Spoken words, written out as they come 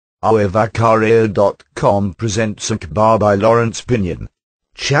Biography.com presents Akbar by Lawrence Pinion.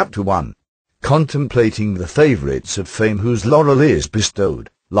 Chapter 1. Contemplating the favourites of fame whose laurel is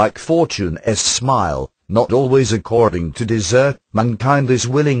bestowed, like fortune's smile, not always according to desert, mankind is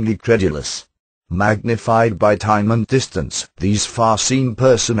willingly credulous. Magnified by time and distance, these far-seen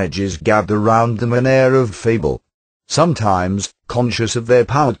personages gather round them an air of fable. Sometimes, conscious of their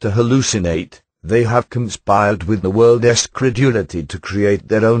power to hallucinate, they have conspired with the world's credulity to create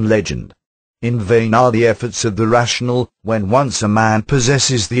their own legend. In vain are the efforts of the rational, when once a man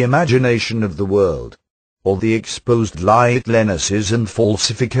possesses the imagination of the world. All the exposed littlenesses and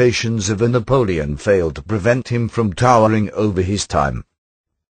falsifications of a Napoleon fail to prevent him from towering over his time.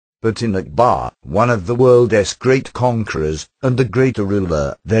 But in Akbar, one of the world's great conquerors, and the greater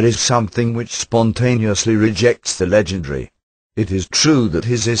ruler, there is something which spontaneously rejects the legendary. It is true that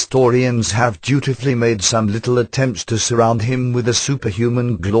his historians have dutifully made some little attempts to surround him with a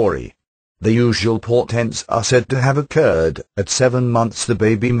superhuman glory. The usual portents are said to have occurred. At 7 months the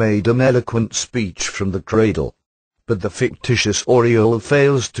baby made an eloquent speech from the cradle. But the fictitious aureole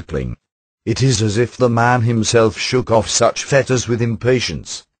fails to cling. It is as if the man himself shook off such fetters with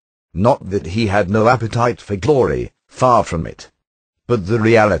impatience. Not that he had no appetite for glory, far from it. But the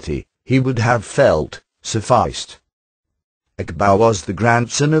reality, he would have felt, sufficed. Akbar was the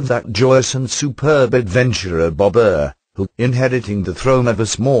grandson of that joyous and superb adventurer Babur, who, inheriting the throne of a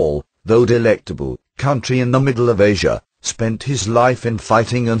small, though delectable, country in the middle of Asia, spent his life in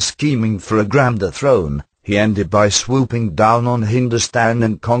fighting and scheming for a grander throne. He ended by swooping down on Hindustan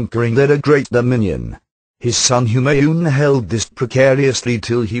and conquering their great dominion. His son Humayun held this precariously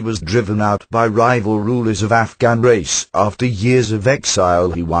till he was driven out by rival rulers of Afghan race. After years of exile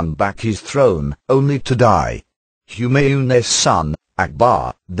he won back his throne, only to die. Humayun's son,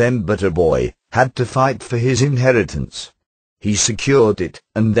 Akbar, then but a boy, had to fight for his inheritance. He secured it,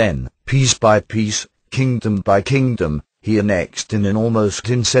 and then, piece by piece, kingdom by kingdom, he annexed in an almost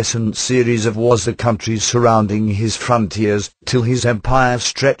incessant series of wars the countries surrounding his frontiers, till his empire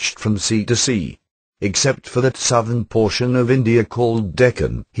stretched from sea to sea. Except for that southern portion of India called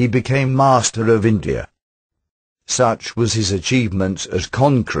Deccan, he became master of India. Such was his achievement as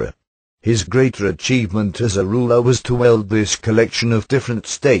conqueror. His greater achievement as a ruler was to weld this collection of different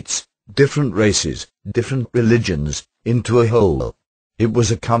states, different races, different religions, into a whole. It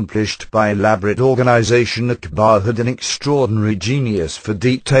was accomplished by elaborate organization. Akbar had an extraordinary genius for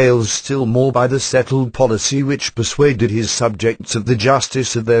details, still more by the settled policy which persuaded his subjects of the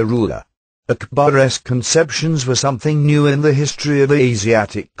justice of their ruler. Akbar's conceptions were something new in the history of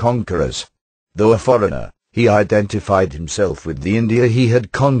Asiatic conquerors. Though a foreigner, he identified himself with the India he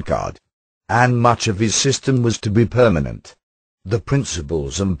had conquered. And much of his system was to be permanent. The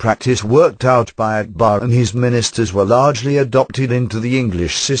principles and practice worked out by Akbar and his ministers were largely adopted into the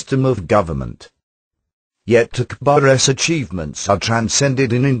English system of government. Yet Akbar's achievements are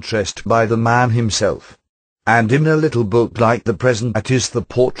transcended in interest by the man himself. And in a little book like the present, it is the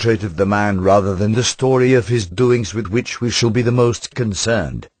portrait of the man rather than the story of his doings with which we shall be the most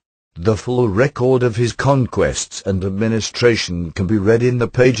concerned. The full record of his conquests and administration can be read in the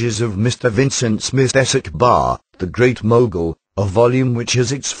pages of Mr. Vincent Smith's Akbar, the Great Mogul, a volume which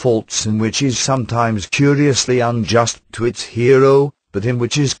has its faults and which is sometimes curiously unjust to its hero, but in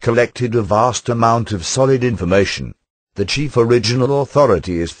which is collected a vast amount of solid information. The chief original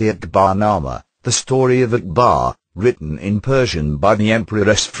authority is the Akbarnama, the story of Akbar, written in Persian by the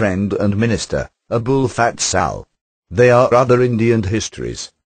Emperor's friend and minister, Abul Fatsal. There are other Indian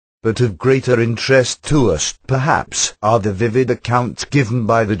histories. But of greater interest to us, perhaps, are the vivid accounts given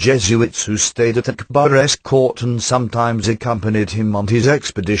by the Jesuits who stayed at Akbar's court and sometimes accompanied him on his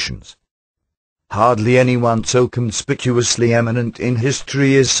expeditions. Hardly anyone so conspicuously eminent in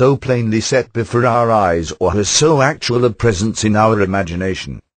history is so plainly set before our eyes or has so actual a presence in our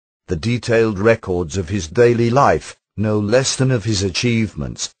imagination. The detailed records of his daily life, no less than of his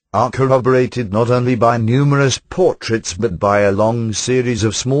achievements, are corroborated not only by numerous portraits but by a long series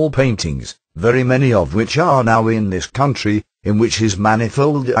of small paintings, very many of which are now in this country, in which his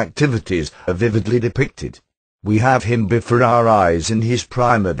manifold activities are vividly depicted. We have him before our eyes in his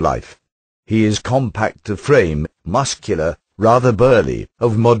prime of life. He is compact of frame, muscular, rather burly,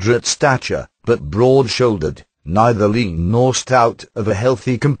 of moderate stature, but broad-shouldered, neither lean nor stout, of a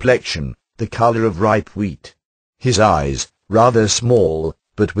healthy complexion, the color of ripe wheat. His eyes, rather small,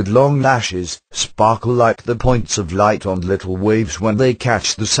 but with long lashes, sparkle like the points of light on little waves when they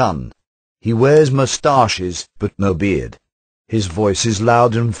catch the sun. He wears moustaches, but no beard. His voice is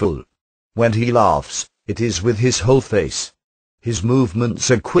loud and full. When he laughs, it is with his whole face. His movements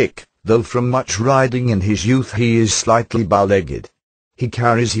are quick, though from much riding in his youth he is slightly bow-legged. He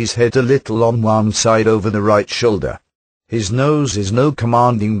carries his head a little on one side over the right shoulder. His nose is no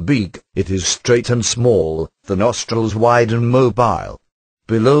commanding beak, it is straight and small, the nostrils wide and mobile.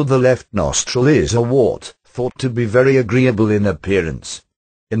 Below the left nostril is a wart, thought to be very agreeable in appearance.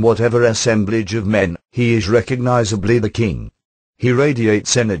 In whatever assemblage of men, he is recognizably the king. He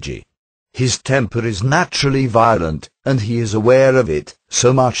radiates energy. His temper is naturally violent, and he is aware of it,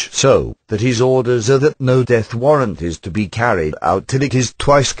 so much so that his orders are that no death warrant is to be carried out till it is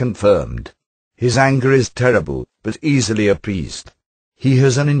twice confirmed. His anger is terrible, but easily appeased. He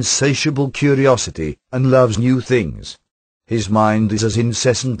has an insatiable curiosity, and loves new things. His mind is as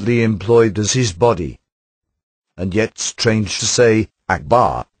incessantly employed as his body. And yet, strange to say,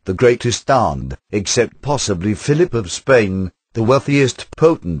 Akbar, the greatest and, except possibly Philip of Spain, the wealthiest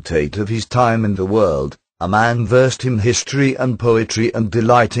potentate of his time in the world, a man versed in history and poetry and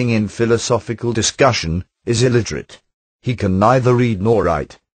delighting in philosophical discussion, is illiterate. He can neither read nor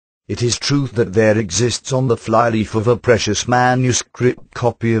write. It is true that there exists on the flyleaf of a precious manuscript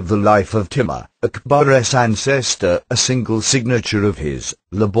copy of the life of Timur, Akbar's ancestor, a single signature of his,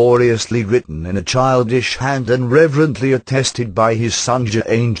 laboriously written in a childish hand and reverently attested by his son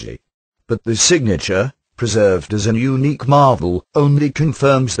Jahangir. But the signature, preserved as an unique marvel, only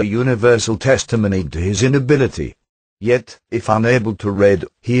confirms the universal testimony to his inability. Yet, if unable to read,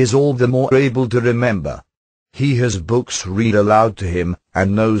 he is all the more able to remember. He has books read aloud to him,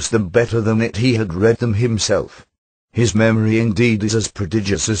 and knows them better than if he had read them himself. His memory indeed is as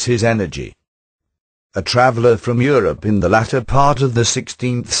prodigious as his energy. A traveller from Europe in the latter part of the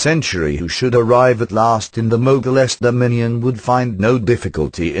 16th century who should arrive at last in the Mogul's dominion would find no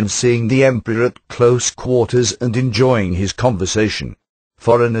difficulty in seeing the emperor at close quarters and enjoying his conversation.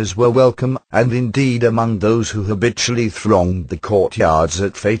 Foreigners were welcome, and indeed among those who habitually thronged the courtyards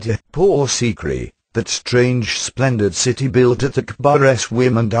at Fatehpur Sikri, that strange splendid city built at Akbar's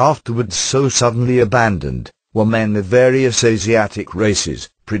whim and afterwards so suddenly abandoned, were men of various Asiatic races,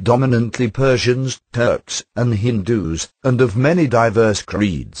 predominantly Persians, Turks, and Hindus, and of many diverse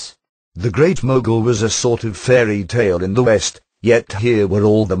creeds. The Great Mogul was a sort of fairy tale in the West, yet here were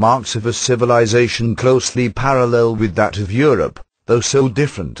all the marks of a civilization closely parallel with that of Europe, though so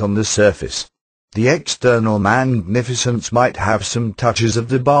different on the surface. The external magnificence might have some touches of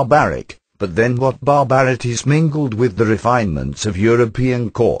the barbaric, but then what barbarities mingled with the refinements of European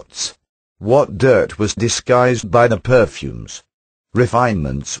courts? What dirt was disguised by the perfumes?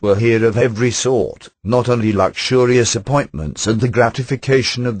 Refinements were here of every sort, not only luxurious appointments and the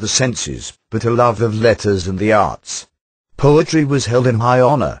gratification of the senses, but a love of letters and the arts. Poetry was held in high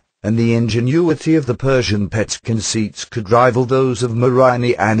honor, and the ingenuity of the Persian pet's conceits could rival those of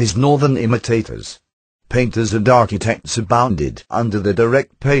Marini and his northern imitators. Painters and architects abounded under the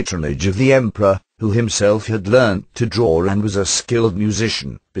direct patronage of the emperor, who himself had learnt to draw and was a skilled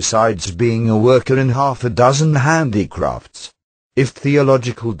musician, besides being a worker in half a dozen handicrafts. If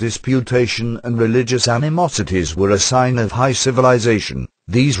theological disputation and religious animosities were a sign of high civilization,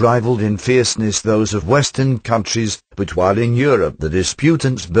 these rivaled in fierceness those of Western countries, but while in Europe the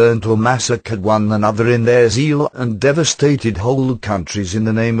disputants burnt or massacred one another in their zeal and devastated whole countries in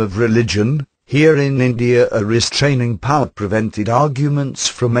the name of religion, here in India a restraining power prevented arguments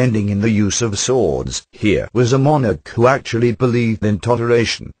from ending in the use of swords. Here was a monarch who actually believed in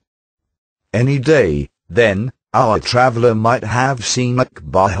toleration. Any day, then, our traveller might have seen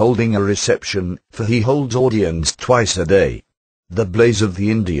Akbar holding a reception, for he holds audience twice a day. The blaze of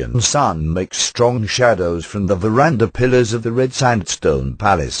the Indian sun makes strong shadows from the veranda pillars of the red sandstone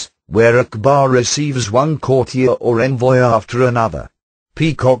palace, where Akbar receives one courtier or envoy after another.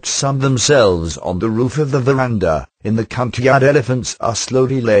 Peacocks sun themselves on the roof of the veranda, in the courtyard elephants are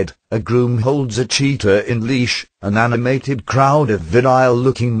slowly led, a groom holds a cheetah in leash, an animated crowd of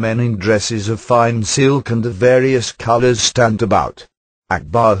virile-looking men in dresses of fine silk and of various colours stand about.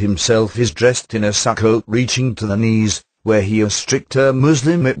 Akbar himself is dressed in a surcoat reaching to the knees, where he a stricter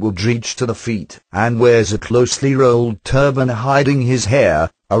Muslim it would reach to the feet, and wears a closely rolled turban hiding his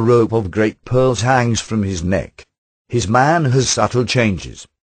hair, a rope of great pearls hangs from his neck. His man has subtle changes.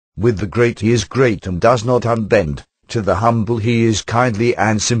 With the great he is great and does not unbend, to the humble he is kindly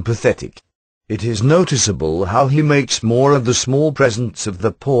and sympathetic. It is noticeable how he makes more of the small presents of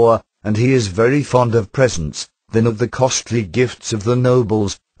the poor, and he is very fond of presents, than of the costly gifts of the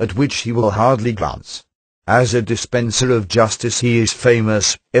nobles, at which he will hardly glance. As a dispenser of justice he is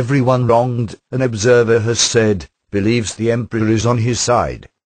famous, everyone wronged, an observer has said, believes the emperor is on his side.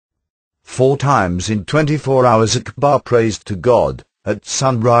 4 times in 24 hours Akbar prays to God, at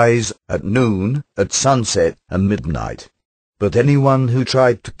sunrise, at noon, at sunset, and midnight. But anyone who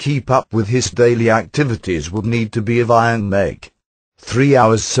tried to keep up with his daily activities would need to be of iron make. 3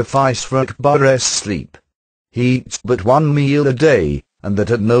 hours suffice for Akbar's sleep. He eats but one meal a day, and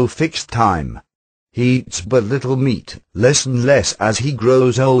that at no fixed time. He eats but little meat, less and less as he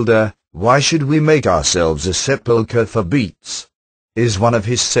grows older. Why should we make ourselves a sepulchre for beasts? Is one of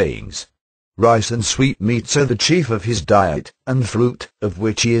his sayings. Rice and sweetmeats are the chief of his diet, and fruit, of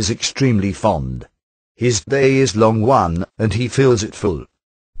which he is extremely fond. His day is long one, and he fills it full.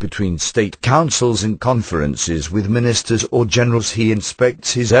 Between state councils and conferences with ministers or generals he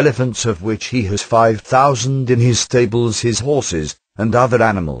inspects his elephants, of which he has 5,000 in his stables, his horses, and other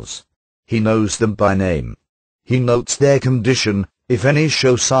animals. He knows them by name. He notes their condition. If any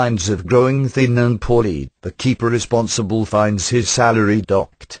show signs of growing thin and poorly, the keeper responsible finds his salary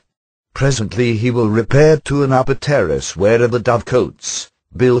docked. Presently he will repair to an upper terrace where are the dovecotes,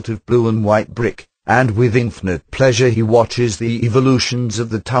 built of blue and white brick, and with infinite pleasure he watches the evolutions of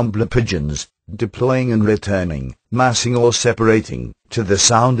the tumbler pigeons, deploying and returning, massing or separating, to the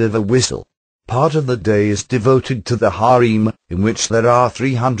sound of a whistle. Part of the day is devoted to the harem, in which there are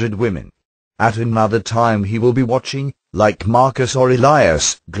 300 women. At another time he will be watching, like Marcus or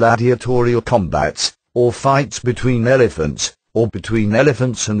Elias, gladiatorial combats, or fights between elephants, or between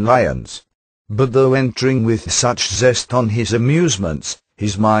elephants and lions. But though entering with such zest on his amusements,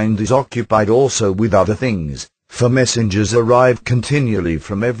 his mind is occupied also with other things, for messengers arrive continually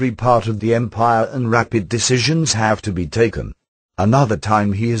from every part of the empire and rapid decisions have to be taken. Another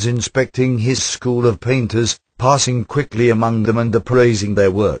time he is inspecting his school of painters, passing quickly among them and appraising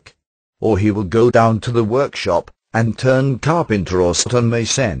their work. Or he will go down to the workshop, and turn carpenter or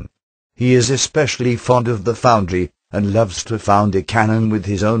stonemason. He is especially fond of the foundry, and loves to found a cannon with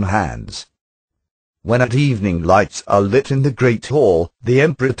his own hands. When at evening lights are lit in the great hall, the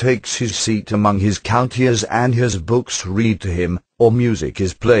emperor takes his seat among his courtiers and his books read to him, or music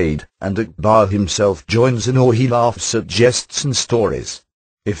is played, and Akbar himself joins in, or he laughs at jests and stories.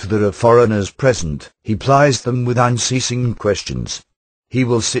 If there are foreigners present, he plies them with unceasing questions. He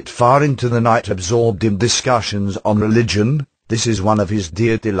will sit far into the night absorbed in discussions on religion. This is one of his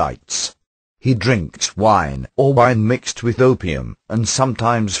dear delights. He drinks wine, or wine mixed with opium, and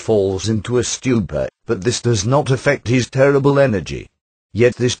sometimes falls into a stupor, but this does not affect his terrible energy.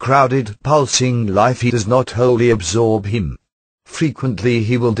 Yet this crowded, pulsing life does not wholly absorb him. Frequently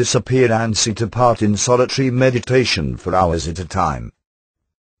he will disappear and sit apart in solitary meditation for hours at a time.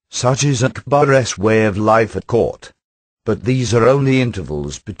 Such is Akbar's way of life at court. But these are only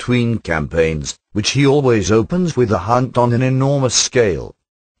intervals between campaigns, which he always opens with a hunt on an enormous scale.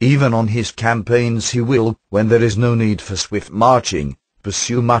 Even on his campaigns he will, when there is no need for swift marching,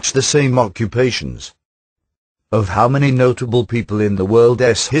 pursue much the same occupations. Of how many notable people in the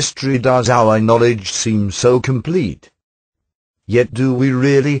world's history does our knowledge seem so complete? Yet do we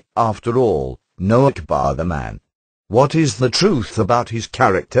really, after all, know Akbar the man? What is the truth about his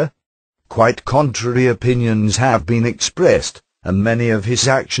character? Quite contrary opinions have been expressed, and many of his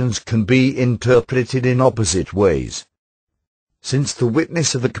actions can be interpreted in opposite ways. Since the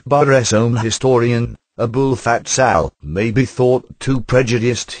witness of Akbar's own historian, Abul Fatsal, may be thought too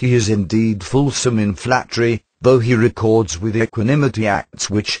prejudiced, he is indeed fulsome in flattery, though he records with equanimity acts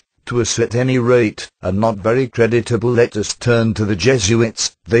which, to us at any rate, are not very creditable. Let us turn to the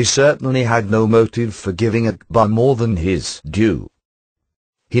Jesuits. They certainly had no motive for giving Akbar more than his due.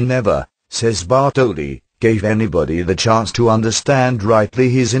 He never, says Bartoli, gave anybody the chance to understand rightly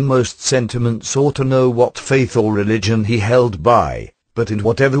his inmost sentiments or to know what faith or religion he held by, but in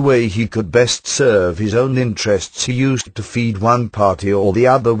whatever way he could best serve his own interests he used to feed one party or the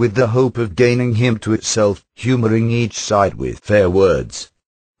other with the hope of gaining him to itself, humouring each side with fair words.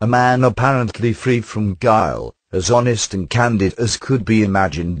 A man apparently free from guile, as honest and candid as could be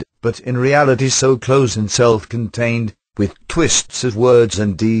imagined, but in reality so close and self-contained, with twists of words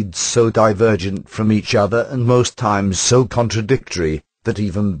and deeds so divergent from each other and most times so contradictory, that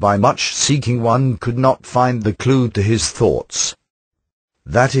even by much seeking one could not find the clue to his thoughts.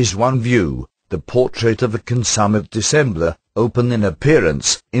 That is one view, the portrait of a consummate dissembler, open in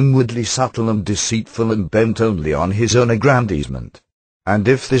appearance, inwardly subtle and deceitful and bent only on his own aggrandizement. And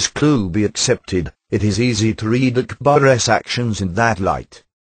if this clue be accepted, it is easy to read Akbar's actions in that light.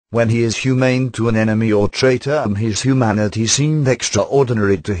 When he is humane to an enemy or traitor and his humanity seemed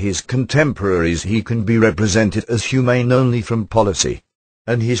extraordinary to his contemporaries, he can be represented as humane only from policy.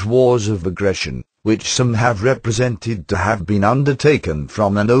 And his wars of aggression, which some have represented to have been undertaken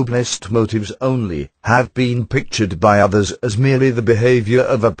from the noblest motives only, have been pictured by others as merely the behaviour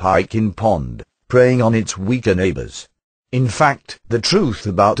of a pike in pond, preying on its weaker neighbours. In fact, the truth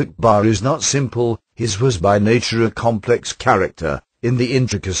about Akbar is not simple. His was by nature a complex character. In the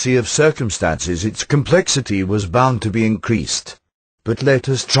intricacy of circumstances its complexity was bound to be increased. but let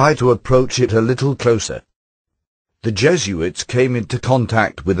us try to approach it a little closer. The Jesuits came into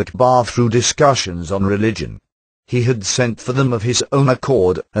contact with Akbar through discussions on religion. He had sent for them of his own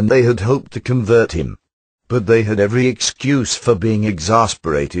accord, and they had hoped to convert him. But they had every excuse for being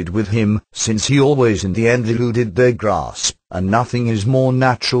exasperated with him, since he always in the end eluded their grasp, and nothing is more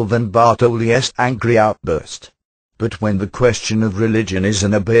natural than Bartoli's angry outburst. But when the question of religion is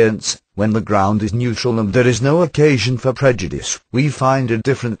in abeyance, when the ground is neutral and there is no occasion for prejudice, we find a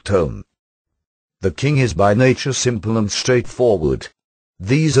different tone. The king is by nature simple and straightforward.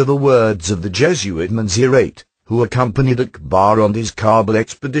 These are the words of the Jesuit Manzirate, who accompanied Akbar on his Kabul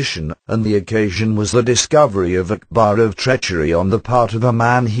expedition, and the occasion was the discovery of Akbar of treachery on the part of a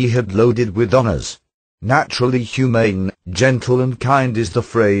man he had loaded with honors. Naturally humane, gentle and kind is the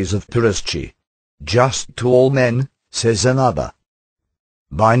phrase of Piraschi. Just to all men, says another.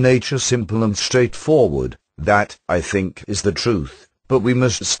 By nature simple and straightforward, that, I think, is the truth, but we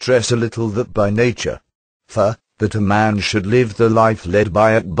must stress a little that by nature. For, that a man should live the life led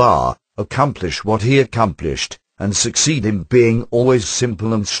by Akbar, accomplish what he accomplished, and succeed in being always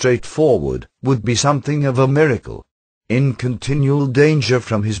simple and straightforward, would be something of a miracle. In continual danger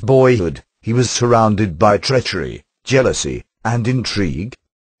from his boyhood, he was surrounded by treachery, jealousy, and intrigue.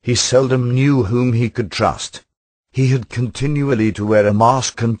 He seldom knew whom he could trust. He had continually to wear a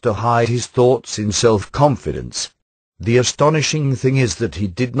mask and to hide his thoughts in self-confidence. The astonishing thing is that he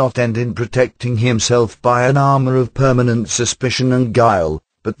did not end in protecting himself by an armor of permanent suspicion and guile,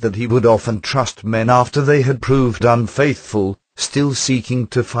 but that he would often trust men after they had proved unfaithful, still seeking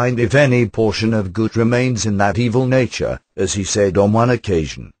to find if any portion of good remains in that evil nature, as he said on one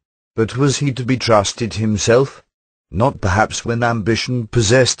occasion. But was he to be trusted himself? Not perhaps when ambition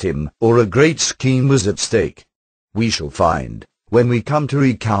possessed him, or a great scheme was at stake. We shall find, when we come to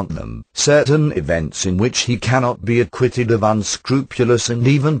recount them, certain events in which he cannot be acquitted of unscrupulous and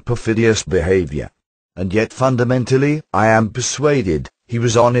even perfidious behavior. And yet fundamentally, I am persuaded, he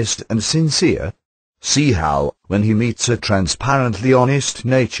was honest and sincere. See how, when he meets a transparently honest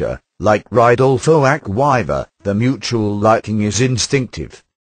nature, like Rodolfo Akbar, the mutual liking is instinctive.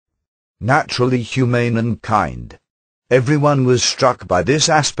 Naturally humane and kind. Everyone was struck by this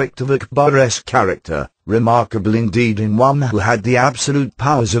aspect of Akbar's character, remarkable indeed in one who had the absolute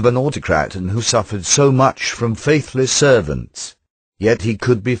powers of an autocrat and who suffered so much from faithless servants. Yet he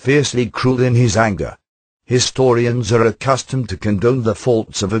could be fiercely cruel in his anger. Historians are accustomed to condone the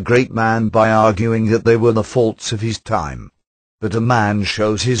faults of a great man by arguing that they were the faults of his time. But a man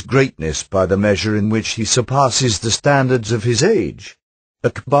shows his greatness by the measure in which he surpasses the standards of his age.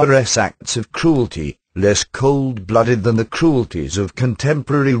 Akbar's acts of cruelty, less cold-blooded than the cruelties of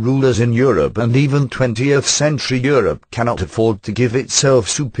contemporary rulers in Europe, and even 20th century Europe cannot afford to give itself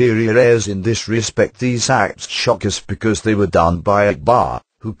superior airs in this respect. These acts shock us because they were done by Akbar,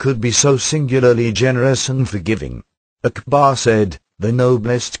 who could be so singularly generous and forgiving. Akbar said, "The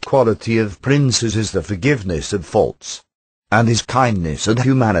noblest quality of princes is the forgiveness of faults." And his kindness and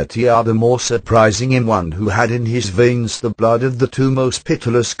humanity are the more surprising in one who had in his veins the blood of the two most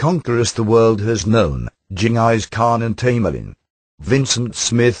pitiless conquerors the world has known, Genghis Khan and Tamerlane. Vincent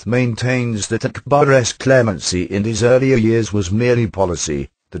Smith maintains that Akbar's clemency in his earlier years was merely policy,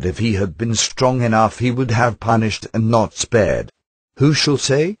 that if he had been strong enough he would have punished and not spared. Who shall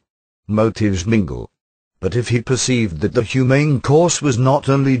say? Motives mingle. But if he perceived that the humane course was not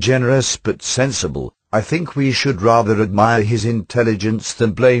only generous but sensible, I think we should rather admire his intelligence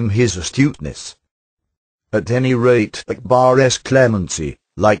than blame his astuteness. At any rate, Akbar's clemency,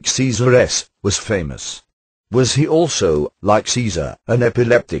 like Caesar's, was famous. Was he also, like Caesar, an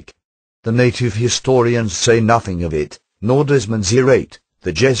epileptic? The native historians say nothing of it, nor does Manzirate,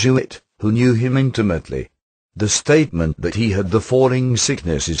 the Jesuit, who knew him intimately. The statement that he had the falling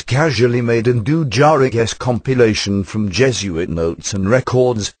sickness is casually made in Dujarric's compilation from Jesuit notes and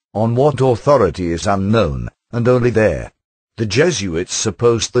records, on what authority is unknown, and only there. The Jesuits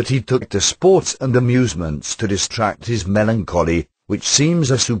supposed that he took to sports and amusements to distract his melancholy, which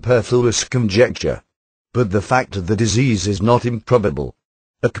seems a superfluous conjecture. But the fact of the disease is not improbable.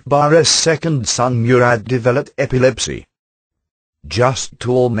 Akbar's second son Murad developed epilepsy. Just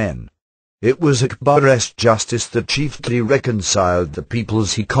to all men. It was Akbar's justice that chiefly reconciled the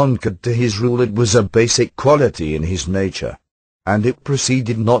peoples he conquered to his rule. It was a basic quality in his nature. And it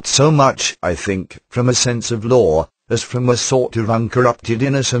proceeded not so much, I think, from a sense of law, as from a sort of uncorrupted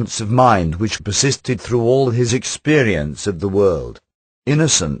innocence of mind which persisted through all his experience of the world.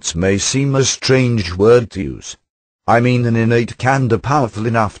 Innocence may seem a strange word to use. I mean an innate candour powerful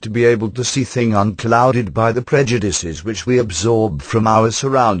enough to be able to see things unclouded by the prejudices which we absorb from our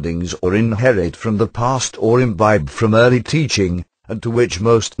surroundings or inherit from the past or imbibe from early teaching, and to which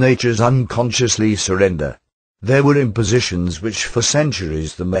most natures unconsciously surrender. There were impositions which for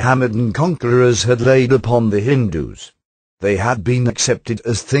centuries the Mohammedan conquerors had laid upon the Hindus. They had been accepted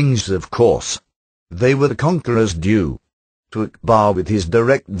as things of course. They were the conqueror's due. To Akbar with his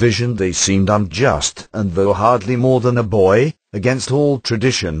direct vision they seemed unjust, and though hardly more than a boy, against all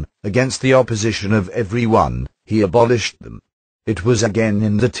tradition, against the opposition of everyone, he abolished them. It was again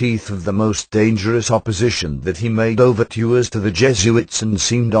in the teeth of the most dangerous opposition that he made overtures to the Jesuits and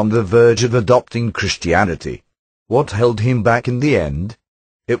seemed on the verge of adopting Christianity. What held him back in the end?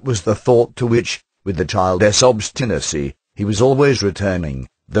 It was the thought to which, with the child's obstinacy, he was always returning.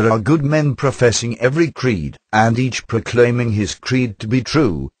 There are good men professing every creed, and each proclaiming his creed to be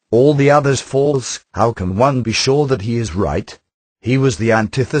true, all the others false. How can one be sure that he is right? He was the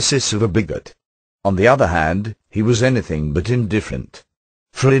antithesis of a bigot. On the other hand, he was anything but indifferent.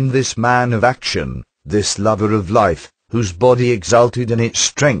 For in this man of action, this lover of life, whose body exulted in its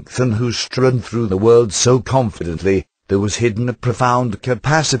strength and who strode through the world so confidently, there was hidden a profound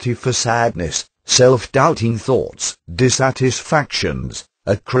capacity for sadness, self-doubting thoughts, dissatisfactions,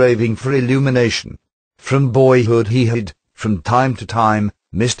 a craving for illumination. From boyhood he had, from time to time,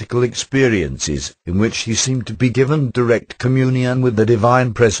 mystical experiences in which he seemed to be given direct communion with the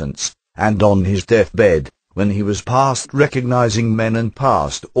divine presence, and on his deathbed, when he was past recognizing men and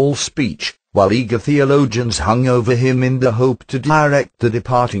past all speech, while eager theologians hung over him in the hope to direct the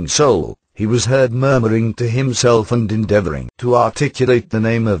departing soul, he was heard murmuring to himself and endeavoring to articulate the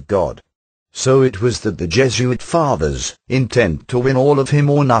name of God. So it was that the Jesuit fathers, intent to win all of him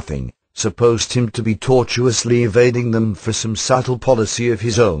or nothing, supposed him to be tortuously evading them for some subtle policy of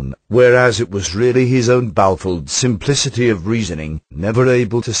his own, whereas it was really his own baffled simplicity of reasoning, never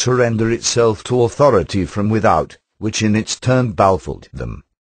able to surrender itself to authority from without, which in its turn baffled them.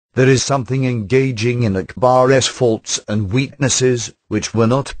 There is something engaging in Akbar's faults and weaknesses, which were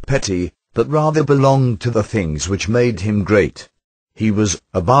not petty, but rather belonged to the things which made him great. He was,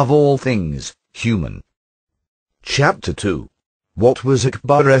 above all things, human. Chapter 2. What was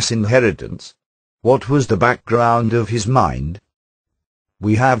Akbar's inheritance? What was the background of his mind?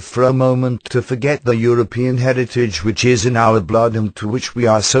 We have for a moment to forget the European heritage which is in our blood and to which we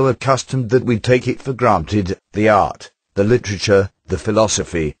are so accustomed that we take it for granted, the art, the literature, the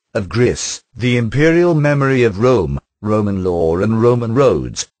philosophy, of Greece, the imperial memory of Rome, Roman law and Roman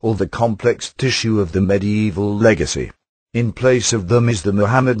roads, or the complex tissue of the medieval legacy. In place of them is the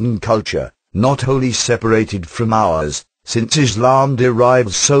Mohammedan culture, not wholly separated from ours, since Islam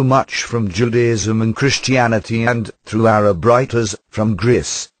derives so much from Judaism and Christianity and, through Arab writers, from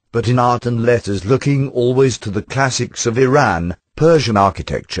Greece, but in art and letters looking always to the classics of Iran, Persian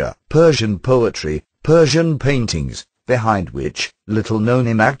architecture, Persian poetry, Persian paintings, behind which, little known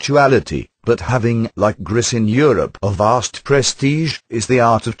in actuality, but having, like Greece in Europe, a vast prestige, is the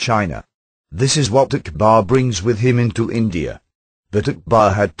art of China. This is what Akbar brings with him into India. But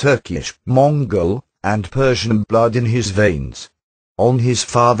Akbar had Turkish, Mongol, and Persian blood in his veins. On his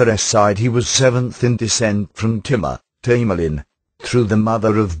father's side he was seventh in descent from Timur, Tamerlane. Through the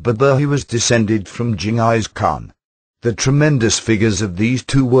mother of Babur he was descended from Genghis Khan. The tremendous figures of these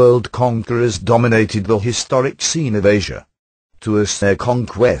two world conquerors dominated the historic scene of Asia. To us their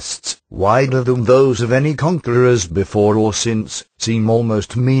conquests, wider than those of any conquerors before or since, seem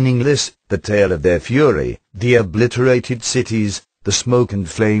almost meaningless. The tale of their fury, the obliterated cities, the smoke and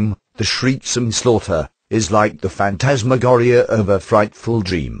flame, the shrieks and slaughter, is like the phantasmagoria of a frightful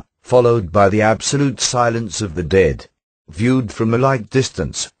dream, followed by the absolute silence of the dead. Viewed from a light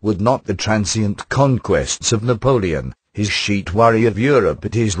distance, would not the transient conquests of Napoleon, his sheet worry of Europe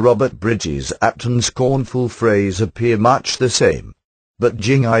and his Robert Bridges' apt and scornful phrase appear much the same? But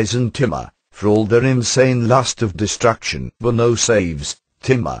Genghis and Timur, for all their insane lust of destruction, were no saves.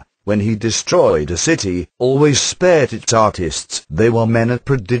 Timur, when he destroyed a city, always spared its artists. They were men of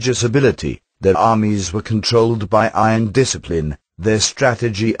prodigious ability, their armies were controlled by iron discipline, their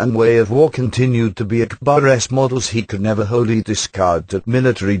strategy and way of war continued to be Akbar's models. He could never wholly discard that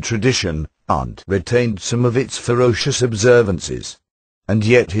military tradition, and retained some of its ferocious observances. And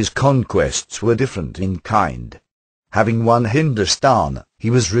yet his conquests were different in kind. Having won Hindustan, he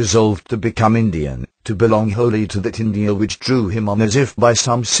was resolved to become Indian, to belong wholly to that India which drew him on as if by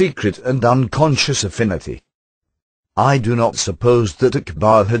some secret and unconscious affinity. I do not suppose that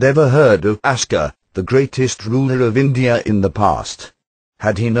Akbar had ever heard of Ascar, the greatest ruler of India in the past.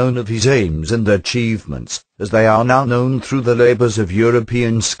 Had he known of his aims and achievements, as they are now known through the labours of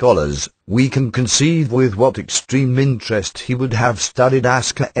European scholars, we can conceive with what extreme interest he would have studied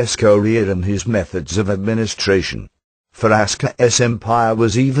Ascar's career and his methods of administration. For Ascar's empire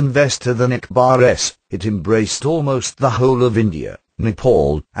was even vaster than Akbar's. It embraced almost the whole of India,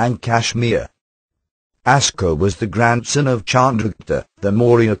 Nepal, and Kashmir. Askar was the grandson of Chandragupta, the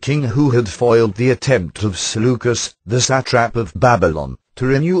Maurya king who had foiled the attempt of Seleucus, the satrap of Babylon, to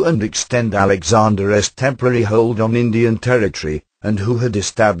renew and extend Alexander's temporary hold on Indian territory, and who had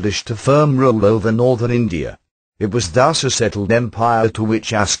established a firm rule over northern India. It was thus a settled empire to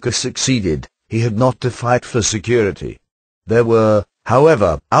which Askar succeeded. He had not to fight for security. There were,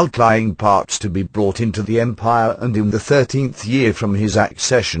 however, outlying parts to be brought into the empire, and in the 13th year from his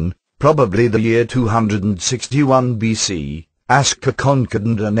accession, probably the year 261 BC, Askar conquered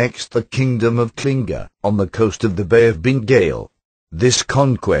and annexed the kingdom of Klinga, on the coast of the Bay of Bengal. This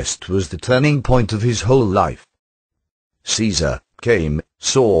conquest was the turning point of his whole life. Caesar came,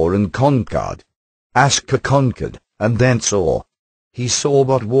 saw and conquered. Askar conquered, and then saw. He saw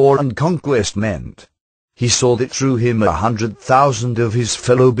what war and conquest meant. He saw that through him 100,000 of his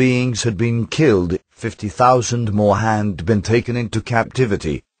fellow beings had been killed, 50,000 more had been taken into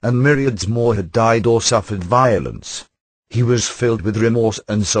captivity, and myriads more had died or suffered violence. He was filled with remorse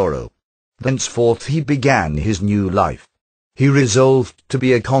and sorrow. Thenceforth he began his new life. He resolved to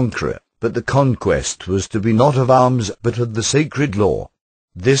be a conqueror, but the conquest was to be not of arms but of the sacred law.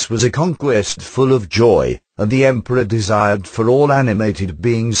 This was a conquest full of joy, and the emperor desired for all animated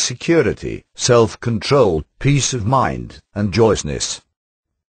beings security, self-control, peace of mind, and joyousness.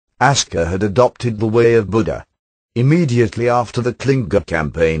 Askar had adopted the way of Buddha. Immediately after the Klinga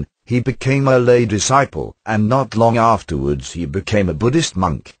campaign, he became a lay disciple, and not long afterwards he became a Buddhist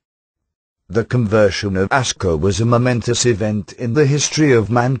monk. The conversion of Askar was a momentous event in the history of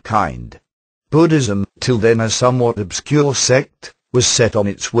mankind. Buddhism, till then a somewhat obscure sect, was set on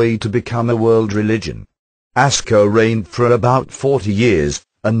its way to become a world religion. Askar reigned for about 40 years,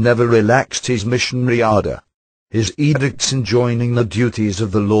 and never relaxed his missionary ardor. His edicts enjoining the duties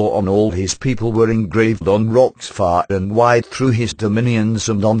of the law on all his people were engraved on rocks far and wide through his dominions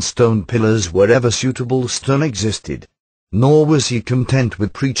and on stone pillars wherever suitable stone existed. Nor was he content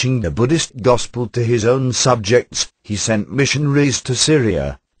with preaching the Buddhist gospel to his own subjects. He sent missionaries to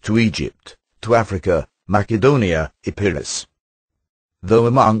Syria, to Egypt, to Africa, Macedonia, Epirus. Though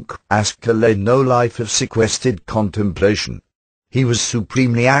a monk, Askar led no life of sequestered contemplation. He was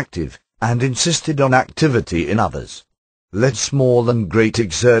supremely active, and insisted on activity in others. Let small and great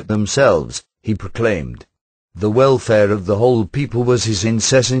exert themselves, he proclaimed. The welfare of the whole people was his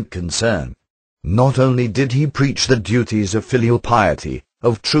incessant concern. Not only did he preach the duties of filial piety,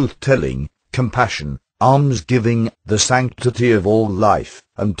 of truth-telling, compassion, alms-giving, the sanctity of all life,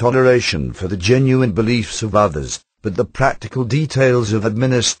 and toleration for the genuine beliefs of others, but the practical details of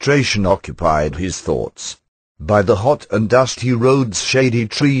administration occupied his thoughts. By the hot and dusty roads shady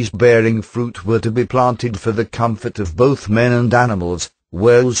trees bearing fruit were to be planted for the comfort of both men and animals,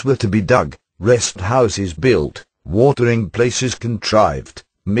 wells were to be dug, rest houses built, watering places contrived,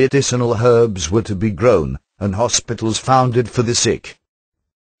 medicinal herbs were to be grown, and hospitals founded for the sick.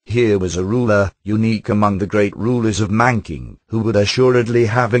 Here was a ruler, unique among the great rulers of Manking, who would assuredly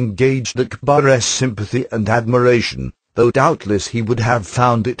have engaged Akbar's sympathy and admiration, though doubtless he would have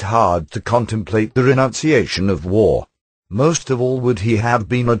found it hard to contemplate the renunciation of war. Most of all would he have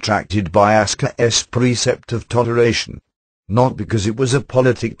been attracted by Askar's precept of toleration. Not because it was a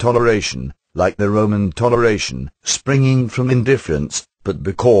politic toleration, like the Roman toleration, springing from indifference, but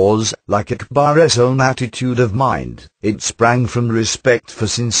because, like Akbar's own attitude of mind, it sprang from respect for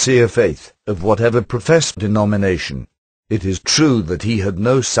sincere faith, of whatever professed denomination. It is true that he had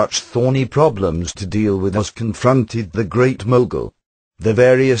no such thorny problems to deal with as confronted the great Mughal. The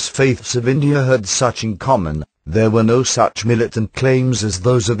various faiths of India had such in common, there were no such militant claims as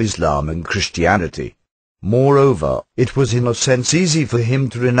those of Islam and Christianity. Moreover, it was in a sense easy for him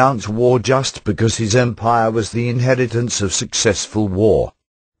to renounce war just because his empire was the inheritance of successful war.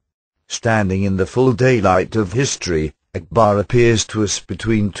 Standing in the full daylight of history, Akbar appears to us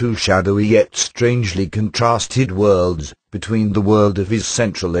between two shadowy yet strangely contrasted worlds, between the world of his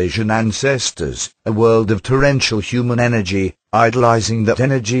Central Asian ancestors, a world of torrential human energy, idolizing that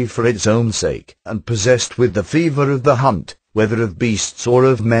energy for its own sake, and possessed with the fever of the hunt, whether of beasts or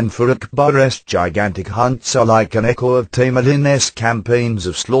of men, for Akbar's gigantic hunts are like an echo of Tamerlane's campaigns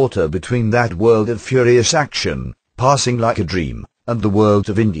of slaughter, between that world of furious action, passing like a dream, and the world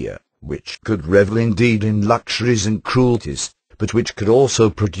of India, which could revel indeed in luxuries and cruelties, but which could also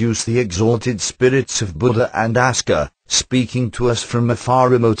produce the exalted spirits of Buddha and Askar, speaking to us from a far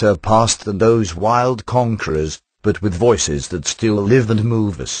remoter past than those wild conquerors, but with voices that still live and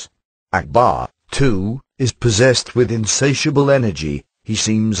move us. Akbar, too, is possessed with insatiable energy. He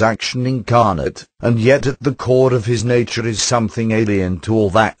seems action incarnate, and yet at the core of his nature is something alien to all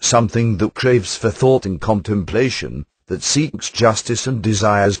that, something that craves for thought and contemplation, that seeks justice and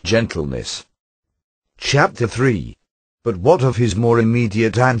desires gentleness. Chapter 3. But what of his more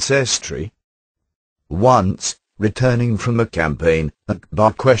immediate ancestry? Once, returning from a campaign,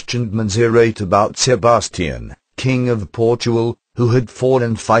 Akbar questioned Manzerate about Sebastian, king of Portugal, who had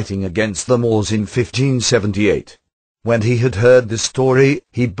fallen fighting against the Moors in 1578. When he had heard the story,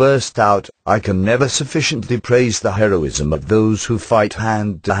 he burst out, "I can never sufficiently praise the heroism of those who fight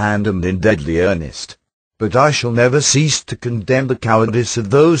hand to hand and in deadly earnest. But I shall never cease to condemn the cowardice of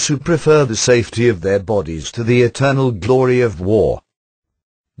those who prefer the safety of their bodies to the eternal glory of war."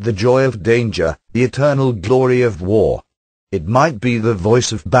 The joy of danger, the eternal glory of war. It might be the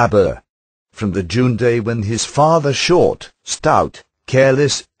voice of Babur. From the June day when his father, short, stout,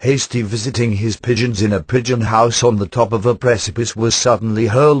 careless, hasty, visiting his pigeons in a pigeon house on the top of a precipice, was suddenly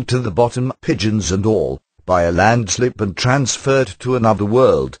hurled to the bottom, pigeons and all, by a landslip and transferred to another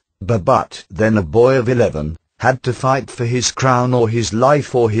world. But then a boy of 11, had to fight for his crown or his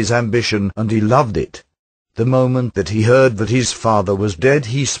life or his ambition, and he loved it. The moment that he heard that his father was dead,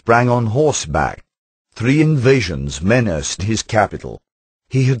 he sprang on horseback. 3 invasions menaced his capital.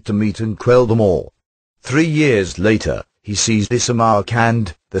 He had to meet and quell them all. 3 years later, he seized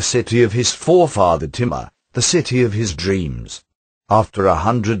Samarkand, the city of his forefather Timur, the city of his dreams. After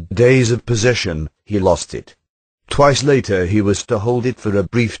 100 days of possession, he lost it. Twice later he was to hold it for a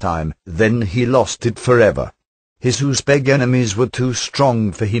brief time, then he lost it forever. His Uzbek enemies were too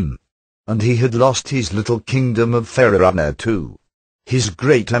strong for him. And he had lost his little kingdom of Ferrana too. His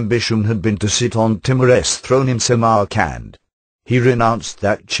great ambition had been to sit on Timur's throne in Samarkand. He renounced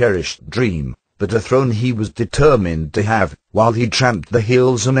that cherished dream, but a throne he was determined to have, while he tramped the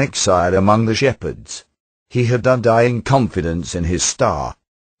hills in exile among the shepherds. He had undying confidence in his star.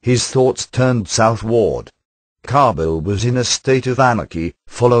 His thoughts turned southward. Kabul was in a state of anarchy,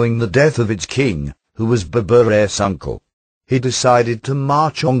 following the death of its king, who was Babur's uncle. He decided to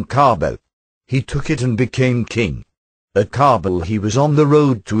march on Kabul. He took it and became king. At Kabul he was on the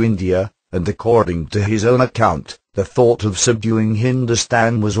road to India, and according to his own account, the thought of subduing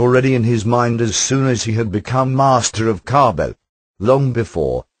Hindustan was already in his mind as soon as he had become master of Kabul. Long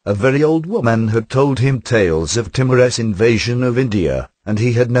before, a very old woman had told him tales of Timur's invasion of India, and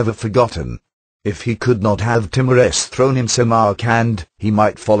he had never forgotten. If he could not have Timur's throne in Samarkand, he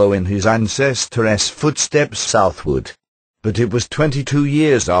might follow in his ancestor's footsteps southward. But it was 22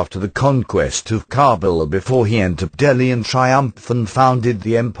 years after the conquest of Kabul before he entered Delhi in triumph and founded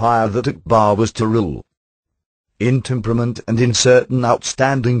the empire that Akbar was to rule. In temperament and in certain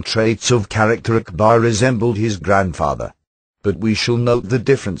outstanding traits of character Akbar resembled his grandfather. But we shall note the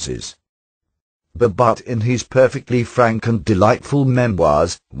differences. But in his perfectly frank and delightful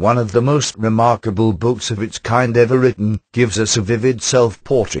memoirs, one of the most remarkable books of its kind ever written, gives us a vivid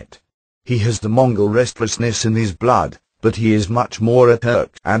self-portrait. He has the Mongol restlessness in his blood, but he is much more a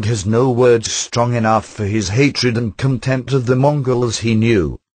Turk and has no words strong enough for his hatred and contempt of the Mongols he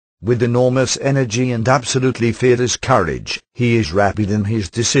knew. With enormous energy and absolutely fearless courage, he is rapid in his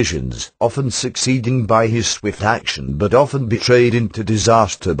decisions, often succeeding by his swift action but often betrayed into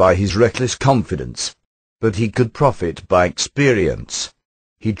disaster by his reckless confidence. But he could profit by experience.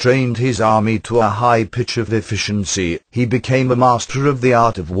 He trained his army to a high pitch of efficiency. He became a master of the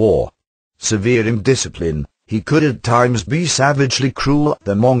art of war. Severe in discipline, he could at times be savagely cruel,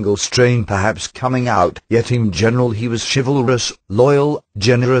 the Mongol strain perhaps coming out, yet in general he was chivalrous, loyal,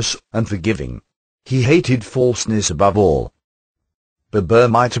 generous, and forgiving. He hated falseness above all. Babur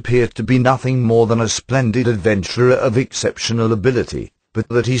might appear to be nothing more than a splendid adventurer of exceptional ability, but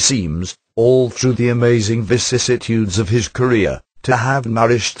that he seems, all through the amazing vicissitudes of his career, to have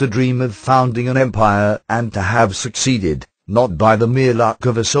nourished the dream of founding an empire, and to have succeeded, not by the mere luck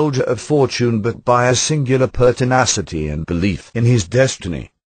of a soldier of fortune but by a singular pertinacity and belief in his destiny.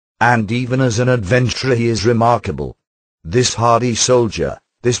 And even as an adventurer he is remarkable. This hardy soldier,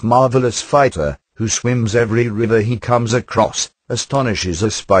 this marvelous fighter, who swims every river he comes across, astonishes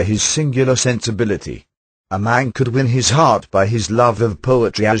us by his singular sensibility. A man could win his heart by his love of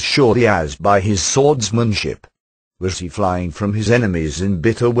poetry as surely as by his swordsmanship. Was he flying from his enemies in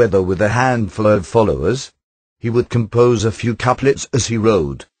bitter weather with a handful of followers? He would compose a few couplets as he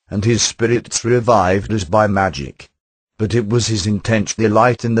rode, and his spirits revived as by magic. But it was his intense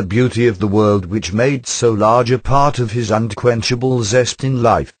delight in the beauty of the world which made so large a part of his unquenchable zest in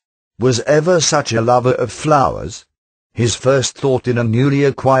life. Was ever such a lover of flowers? His first thought in a newly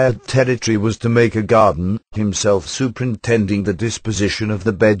acquired territory was to make a garden, himself superintending the disposition of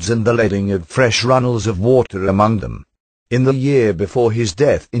the beds and the letting of fresh runnels of water among them. In the year before his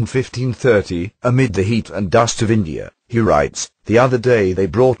death in 1530, amid the heat and dust of India, he writes, "The other day they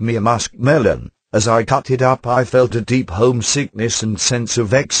brought me a musk melon, As I cut it up I felt a deep homesickness and sense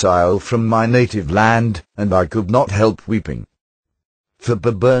of exile from my native land, and I could not help weeping. For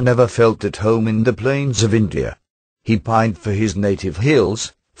Babur never felt at home in the plains of India. He pined for his native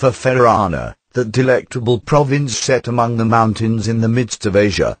hills, for Ferrana, that delectable province set among the mountains in the midst of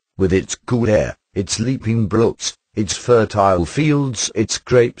Asia, with its cool air, its leaping brooks, its fertile fields, its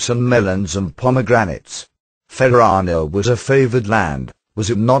grapes and melons and pomegranates. Ferrana was a favoured land. Was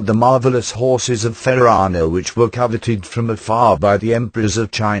it not the marvellous horses of Ferrana which were coveted from afar by the emperors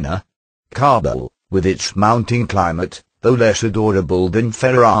of China? Kabul, with its mountain climate, though less adorable than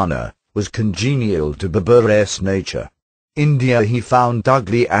Ferrana, was congenial to Babur's nature. India he found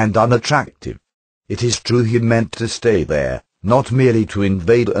ugly and unattractive. It is true he meant to stay there, not merely to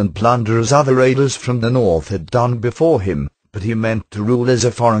invade and plunder as other raiders from the north had done before him, but he meant to rule as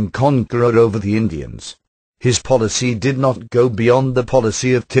a foreign conqueror over the Indians. His policy did not go beyond the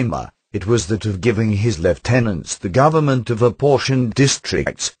policy of Timur. It was that of giving his lieutenants the government of apportioned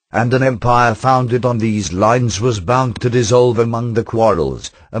districts, and an empire founded on these lines was bound to dissolve among the quarrels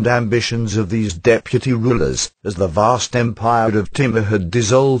and ambitions of these deputy rulers, as the vast empire of Timur had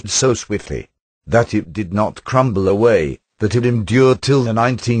dissolved so swiftly. That it did not crumble away, that it endured till the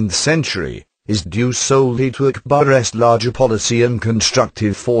 19th century, is due solely to Akbar's larger policy and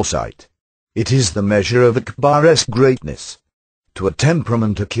constructive foresight. It is the measure of Akbar's greatness. To a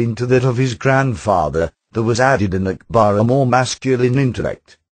temperament akin to that of his grandfather, there was added in Akbar a more masculine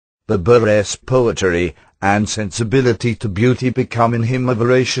intellect. Babur's poetry and sensibility to beauty become in him a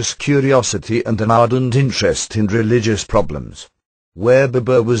voracious curiosity and an ardent interest in religious problems. Where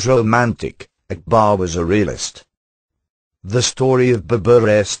Babur was romantic, Akbar was a realist. The story of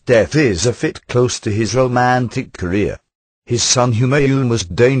Babur's death is a fit close to his romantic career. His son Humayun was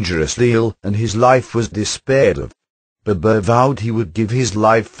dangerously ill, and his life was despaired of. Babur vowed he would give his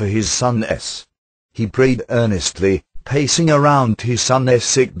life for his son's. He prayed earnestly, pacing around his son's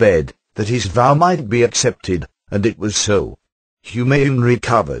sick bed, that his vow might be accepted, and it was so. Humayun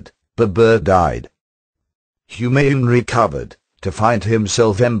recovered. Babur died. Humayun recovered, to find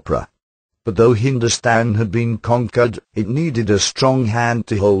himself emperor. But though Hindustan had been conquered, it needed a strong hand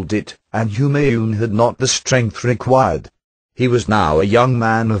to hold it, and Humayun had not the strength required. He was now a young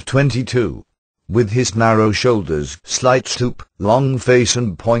man of 22. With his narrow shoulders, slight stoop, long face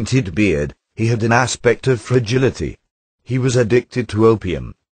and pointed beard, he had an aspect of fragility. He was addicted to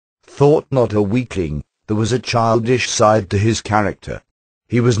opium. Thought not a weakling, there was a childish side to his character.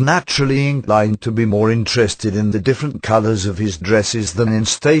 He was naturally inclined to be more interested in the different colours of his dresses than in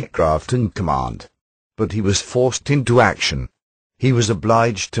statecraft and command. But he was forced into action. He was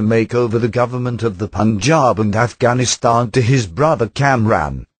obliged to make over the government of the Punjab and Afghanistan to his brother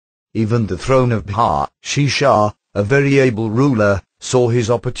Kamran. Even the throne of Bihar, Shah, a very able ruler, saw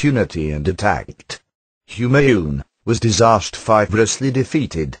his opportunity and attacked. Humayun was disastrously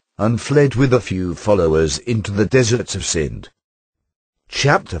defeated, and fled with a few followers into the deserts of Sindh.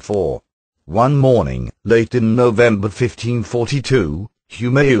 Chapter 4. One morning, late in November 1542,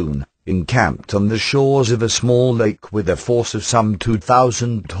 Humayun, encamped on the shores of a small lake with a force of some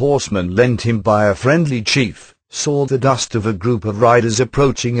 2,000 horsemen lent him by a friendly chief, saw the dust of a group of riders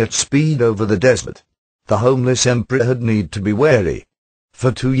approaching at speed over the desert. The homeless emperor had need to be wary.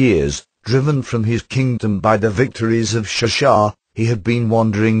 For 2 years, driven from his kingdom by the victories of Shah, he had been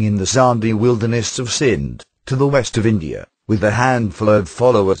wandering in the sandy wilderness of Sindh, to the west of India, with a handful of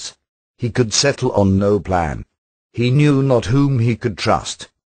followers. He could settle on no plan. He knew not whom he could trust.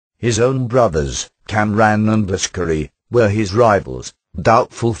 His own brothers, Kamran and Laskari, were his rivals,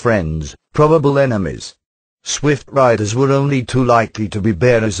 doubtful friends, probable enemies. Swift riders were only too likely to be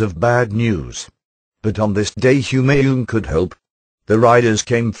bearers of bad news. But on this day Humayun could hope. The riders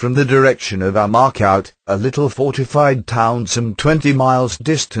came from the direction of Amarkout, a little fortified town some 20 miles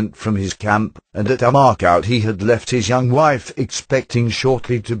distant from his camp, and at Amarkout he had left his young wife expecting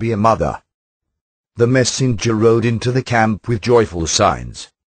shortly to be a mother. The messenger rode into the camp with joyful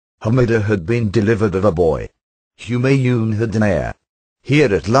signs. Hamida had been delivered of a boy. Humayun had an heir.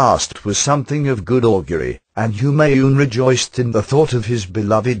 Here at last was something of good augury, and Humayun rejoiced in the thought of his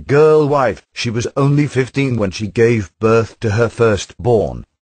beloved girl-wife. She was only 15 when she gave birth to her firstborn.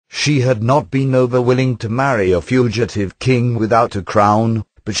 She had not been over-willing to marry a fugitive king without a crown,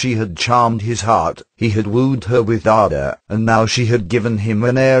 but she had charmed his heart, he had wooed her with ardour, and now she had given him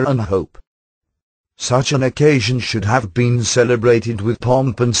an heir and hope. Such an occasion should have been celebrated with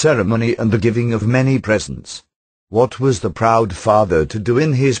pomp and ceremony and the giving of many presents. What was the proud father to do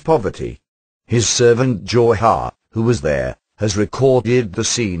in his poverty? His servant Johar, who was there, has recorded the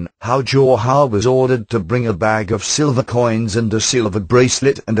scene, how Johar was ordered to bring a bag of silver coins and a silver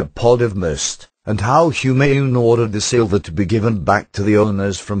bracelet and a pod of must, and how Humayun ordered the silver to be given back to the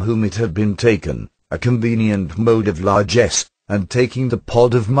owners from whom it had been taken, a convenient mode of largesse, and taking the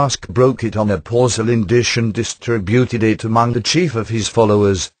pod of musk broke it on a porcelain dish and distributed it among the chief of his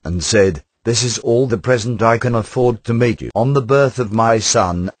followers, and said, "This is all the present I can afford to make you on the birth of my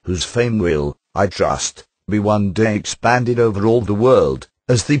son, whose fame will, I trust, be one day expanded over all the world,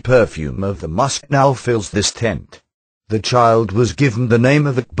 as the perfume of the musk now fills this tent." The child was given the name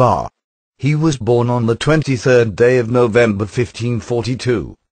of Akbar. He was born on the 23rd day of November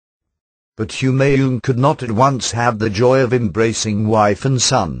 1542. But Humayun could not at once have the joy of embracing wife and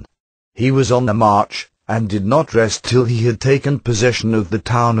son. He was on the march, and did not rest till he had taken possession of the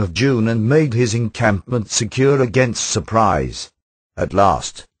town of June and made his encampment secure against surprise. At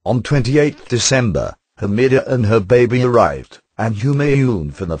last, on 28th December, Hamida and her baby arrived, and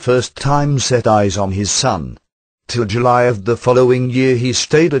Humayun for the first time set eyes on his son. Till July of the following year he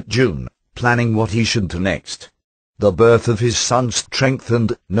stayed at June, planning what he should do next. The birth of his son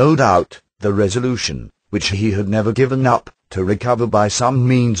strengthened, no doubt, the resolution, which he had never given up, to recover by some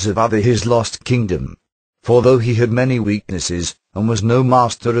means or other his lost kingdom. For though he had many weaknesses, and was no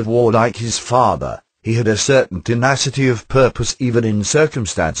master of war like his father, he had a certain tenacity of purpose even in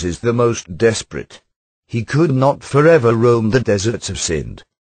circumstances the most desperate. He could not forever roam the deserts of Sind.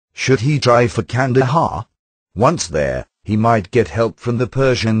 Should he try for Kandahar? Once there, he might get help from the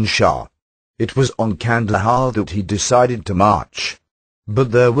Persian Shah. It was on Kandahar that he decided to march.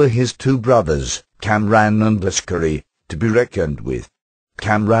 But there were his two brothers, Kamran and Askari, to be reckoned with.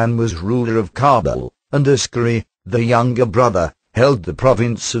 Kamran was ruler of Kabul, and Askari, the younger brother, held the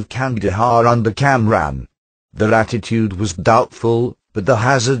province of Kandahar under Kamran. Their attitude was doubtful, but the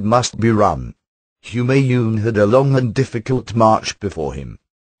hazard must be run. Humayun had a long and difficult march before him.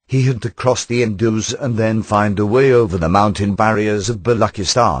 He had to cross the Indus and then find a way over the mountain barriers of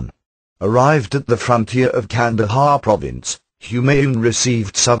Baluchistan. Arrived at the frontier of Kandahar province, Humayun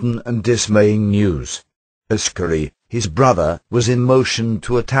received sudden and dismaying news. Askari, his brother, was in motion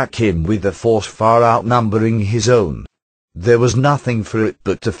to attack him with a force far outnumbering his own. There was nothing for it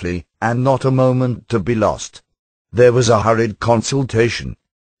but to flee, and not a moment to be lost. There was a hurried consultation.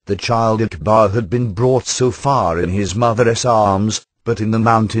 The child Akbar had been brought so far in his mother's arms, but in the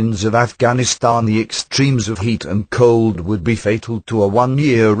mountains of Afghanistan the extremes of heat and cold would be fatal to a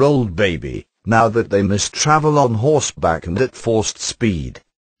 1-year-old baby, now that they must travel on horseback and at forced speed.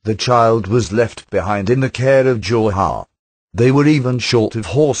 The child was left behind in the care of Johar. They were even short of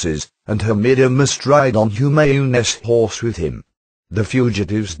horses, and Hamida must ride on Humayun's horse with him. The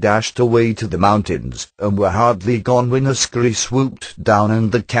fugitives dashed away to the mountains, and were hardly gone when Askari swooped down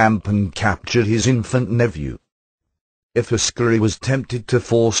in the camp and captured his infant nephew. If Askari was tempted to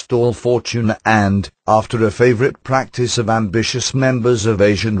forestall fortune and, after a favourite practice of ambitious members of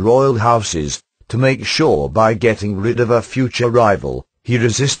Asian royal houses, to make sure by getting rid of a future rival, he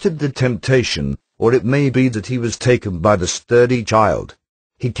resisted the temptation, or it may be that he was taken by the sturdy child.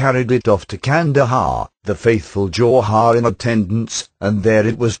 He carried it off to Kandahar, the faithful Johar in attendance, and there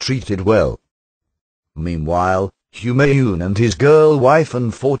it was treated well. Meanwhile, Humayun and his girl wife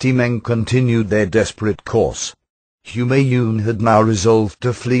and 40 men continued their desperate course. Humayun had now resolved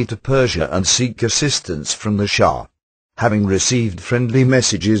to flee to Persia and seek assistance from the Shah. Having received friendly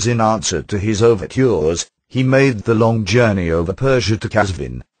messages in answer to his overtures, he made the long journey over Persia to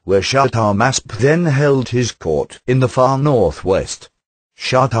Qazvin, where Shah Tahmasp then held his court in the far northwest.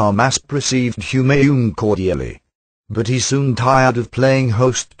 Shah Tahmasp received Humayun cordially, but he soon tired of playing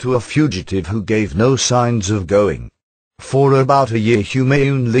host to a fugitive who gave no signs of going. For about a year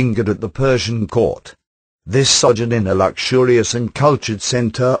Humayun lingered at the Persian court. This sojourn in a luxurious and cultured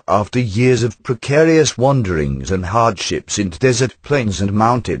centre, after years of precarious wanderings and hardships in desert plains and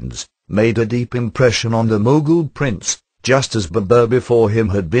mountains, made a deep impression on the Mughal prince, just as Babur before him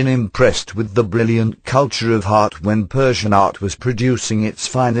had been impressed with the brilliant culture of art when Persian art was producing its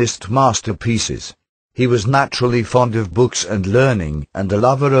finest masterpieces. He was naturally fond of books and learning, and a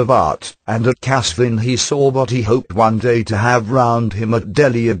lover of art, and at Qazvin he saw what he hoped one day to have round him at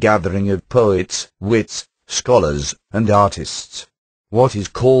Delhi, a gathering of poets, wits, scholars, and artists. What is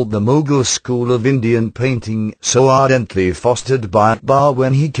called the Mughal school of Indian painting, so ardently fostered by Akbar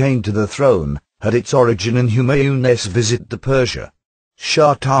when he came to the throne, had its origin in Humayun's visit to Persia.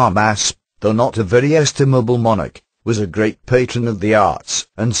 Shah Tahmasp, though not a very estimable monarch, was a great patron of the arts,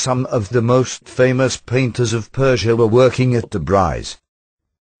 and some of the most famous painters of Persia were working at Tabriz.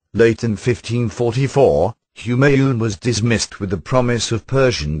 Late in 1544, Humayun was dismissed with the promise of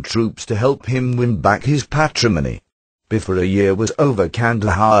Persian troops to help him win back his patrimony. Before a year was over,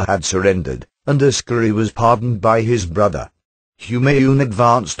 Kandahar had surrendered, and Askari was pardoned by his brother. Humayun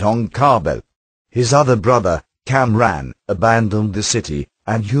advanced on Kabul. His other brother, Kamran, abandoned the city,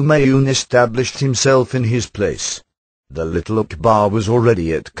 and Humayun established himself in his place. The little Akbar was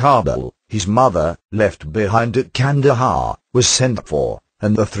already at Kabul. His mother, left behind at Kandahar, was sent for,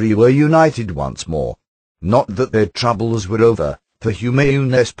 and the three were united once more. Not that their troubles were over, for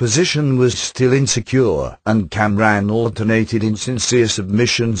Humayun's position was still insecure, and Kamran alternated in sincere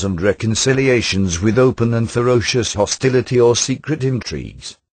submissions and reconciliations with open and ferocious hostility or secret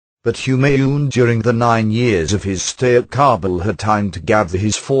intrigues. But Humayun during the 9 years of his stay at Kabul had time to gather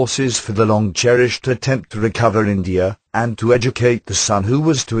his forces for the long-cherished attempt to recover India, and to educate the son who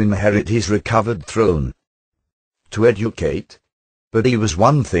was to inherit his recovered throne. To educate? But it was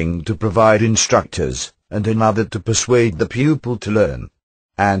one thing to provide instructors, and another to persuade the pupil to learn.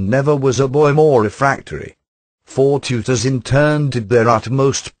 And never was a boy more refractory. 4 tutors in turn did their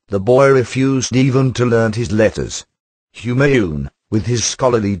utmost. The boy refused even to learn his letters. Humayun, with his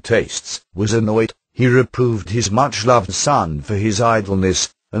scholarly tastes, was annoyed. He reproved his much-loved son for his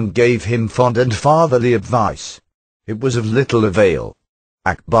idleness, and gave him fond and fatherly advice. It was of little avail.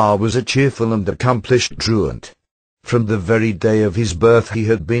 Akbar was a cheerful and accomplished truant. From the very day of his birth he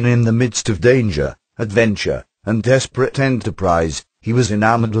had been in the midst of danger, adventure, and desperate enterprise. He was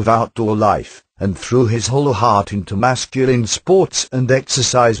enamored of outdoor life, and threw his whole heart into masculine sports and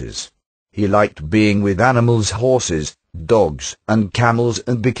exercises. He liked being with animals, horses, dogs, and camels,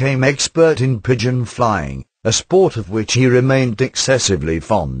 and became expert in pigeon flying, a sport of which he remained excessively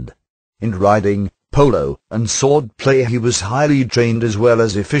fond. In riding, polo, and sword play he was highly trained as well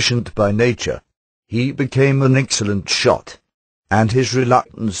as efficient by nature. He became an excellent shot, and his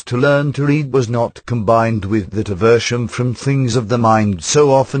reluctance to learn to read was not combined with that aversion from things of the mind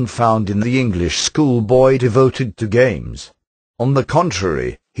so often found in the English schoolboy devoted to games. On the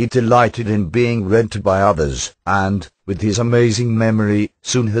contrary, he delighted in being read to by others, and, with his amazing memory,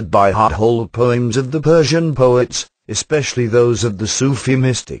 soon had by heart whole poems of the Persian poets, especially those of the Sufi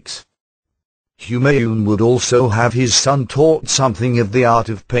mystics. Humayun would also have his son taught something of the art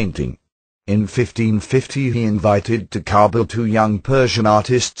of painting. In 1550 he invited to Kabul 2 young Persian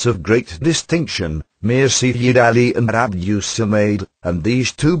artists of great distinction, Mir Sayyid Ali and Abdus Samad, and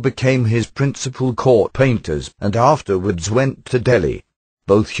these 2 became his principal court painters, and afterwards went to Delhi.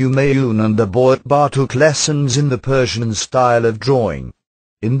 Both Humayun and the boy Akbar took lessons in the Persian style of drawing.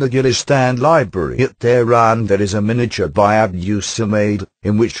 In the Gulistan Library at Tehran there is a miniature by Abdus Samad,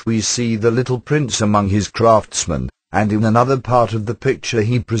 in which we see the little prince among his craftsmen, and in another part of the picture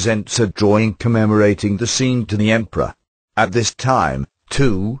he presents a drawing commemorating the scene to the emperor. At this time,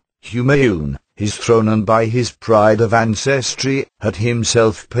 too, Humayun, his throne and by his pride of ancestry, had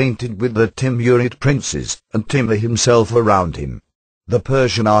himself painted with the Timurid princes, and Timur himself around him. The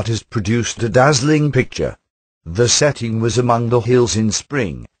Persian artist produced a dazzling picture. The setting was among the hills in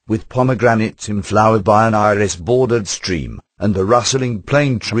spring, with pomegranates in flower by an iris-bordered stream, and a rustling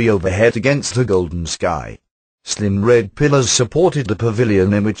plane tree overhead against the golden sky. Slim red pillars supported the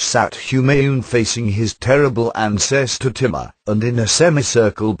pavilion in which sat Humayun facing his terrible ancestor Timur, and in a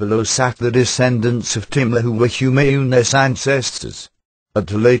semicircle below sat the descendants of Timur who were Humayun's ancestors.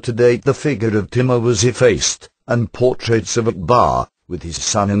 At a later date the figure of Timur was effaced, and portraits of Akbar, with his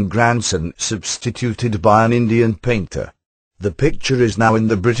son and grandson, substituted by an Indian painter. The picture is now in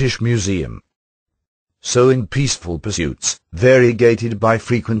the British Museum. So in peaceful pursuits, variegated by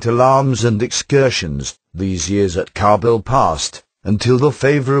frequent alarms and excursions, these years at Kabul passed, until the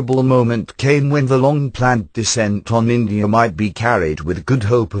favourable moment came when the long-planned descent on India might be carried with good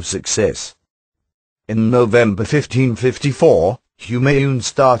hope of success. In November 1554, Humayun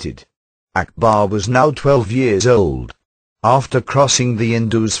started. Akbar was now 12 years old. After crossing the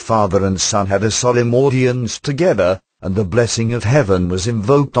Indus, father and son had a solemn audience together, and the blessing of heaven was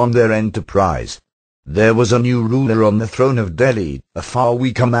invoked on their enterprise. There was a new ruler on the throne of Delhi, a far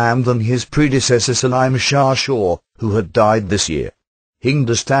weaker man than his predecessor Salim Shah Shah, who had died this year.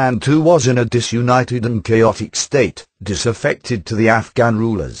 Hindustan too was in a disunited and chaotic state, disaffected to the Afghan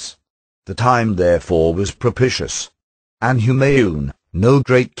rulers. The time therefore was propitious. And Humayun, no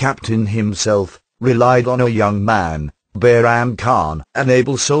great captain himself, relied on a young man, Bahram Khan, an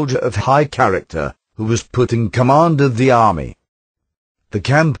able soldier of high character, who was put in command of the army. The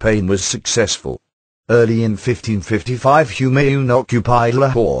campaign was successful. Early in 1555 Humayun occupied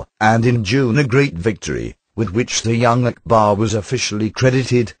Lahore, and in June a great victory, with which the young Akbar was officially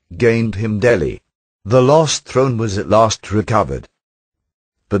credited, gained him Delhi. The lost throne was at last recovered.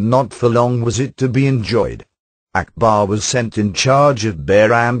 But not for long was it to be enjoyed. Akbar was sent in charge of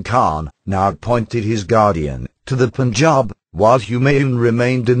Bahram Khan, now appointed his guardian, to the Punjab, while Humayun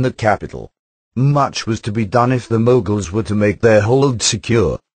remained in the capital. Much was to be done if the Mughals were to make their hold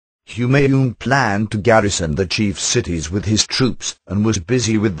secure. Humayun planned to garrison the chief cities with his troops and was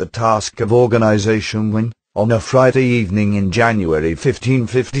busy with the task of organization when, on a Friday evening in January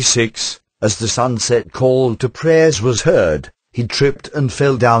 1556, as the sunset call to prayers was heard, he tripped and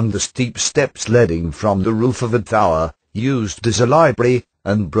fell down the steep steps leading from the roof of a tower, used as a library,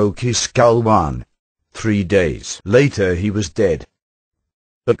 and broke his skull. 3 days later he was dead.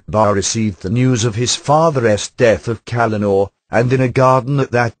 Akbar received the news of his father's death of Kalanur, and in a garden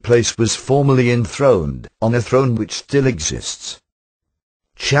at that place was formally enthroned, on a throne which still exists.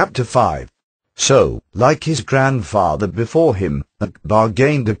 Chapter 5. So, like his grandfather before him, Akbar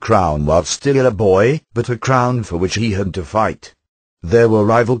gained a crown while still a boy, but a crown for which he had to fight. There were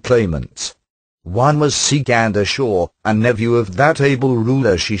rival claimants. One was Sikandar Shah, a nephew of that able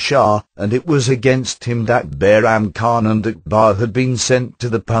ruler Shah, and it was against him that Bahram Khan and Akbar had been sent to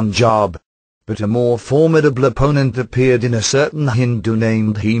the Punjab. But a more formidable opponent appeared in a certain Hindu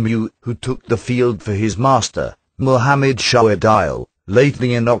named Humayun, who took the field for his master, Muhammad Shah Adil,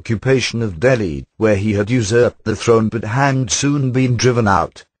 lately in occupation of Delhi, where he had usurped the throne but had soon been driven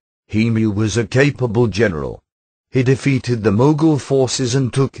out. Humayun was a capable general. He defeated the Mughal forces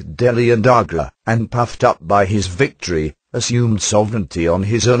and took Delhi and Agra, and puffed up by his victory, assumed sovereignty on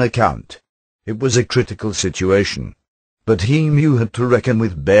his own account. It was a critical situation. But Humayun had to reckon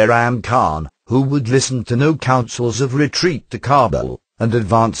with Bahram Khan, who would listen to no counsels of retreat to Kabul, and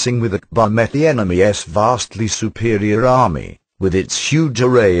advancing with Akbar met the enemy's vastly superior army, with its huge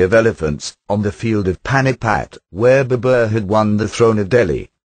array of elephants, on the field of Panipat, where Babur had won the throne of Delhi.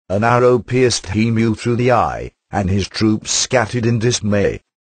 An arrow pierced Humayun through the eye, and his troops scattered in dismay.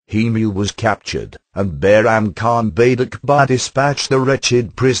 Humayun was captured, and Bahram Khan bade Akbar dispatch the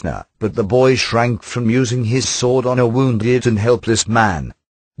wretched prisoner, but the boy shrank from using his sword on a wounded and helpless man.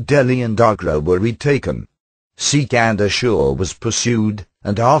 Delhi and Agra were retaken. Sikandar Shah was pursued,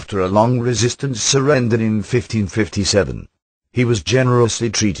 and after a long resistance surrendered in 1557. He was generously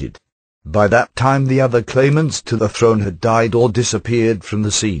treated. By that time the other claimants to the throne had died or disappeared from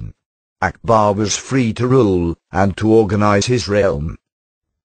the scene. Akbar was free to rule, and to organize his realm.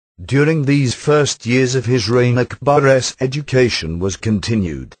 During these first years of his reign Akbar's education was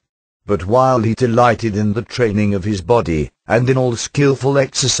continued. But while he delighted in the training of his body, and in all skillful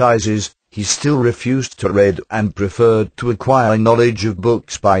exercises, he still refused to read and preferred to acquire knowledge of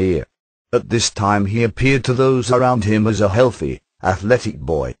books by ear. At this time he appeared to those around him as a healthy, athletic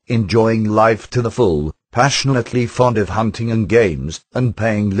boy, enjoying life to the full, passionately fond of hunting and games, and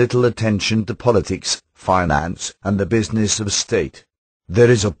paying little attention to politics, finance, and the business of state. There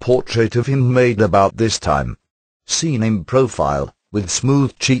is a portrait of him made about this time. Seen in profile, with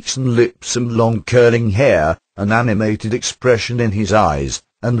smooth cheeks and lips and long curling hair, an animated expression in his eyes,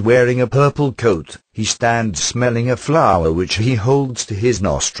 and wearing a purple coat, he stands smelling a flower which he holds to his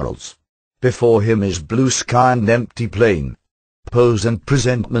nostrils. Before him is blue sky and empty plain. Pose and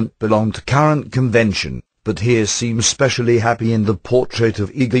presentment belong to current convention, but he seems specially happy in the portrait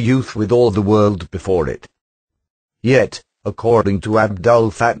of eager youth with all the world before it. Yet, according to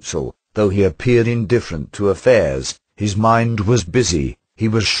Abdul Fatsal, though he appeared indifferent to affairs, his mind was busy. He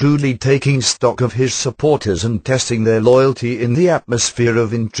was shrewdly taking stock of his supporters and testing their loyalty in the atmosphere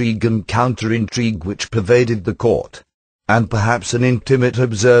of intrigue and counter-intrigue which pervaded the court. And perhaps an intimate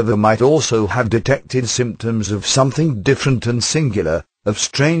observer might also have detected symptoms of something different and singular, of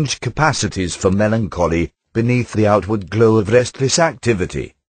strange capacities for melancholy, beneath the outward glow of restless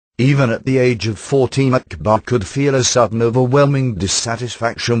activity. Even at the age of 14 Akbar could feel a sudden overwhelming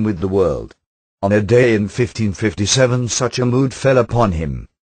dissatisfaction with the world. On a day in 1557 such a mood fell upon him.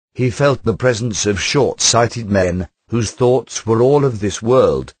 He felt the presence of short-sighted men, whose thoughts were all of this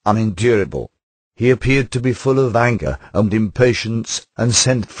world, unendurable. He appeared to be full of anger and impatience, and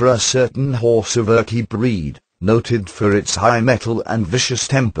sent for a certain horse of Urki breed, noted for its high mettle and vicious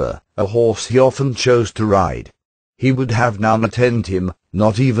temper, a horse he often chose to ride. He would have none attend him,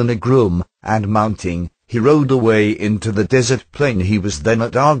 not even a groom, and mounting, he rode away into the desert plain. He was then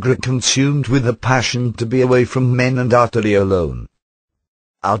at Agra, consumed with a passion to be away from men and utterly alone.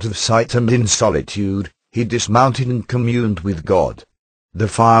 Out of sight and in solitude, he dismounted and communed with God. The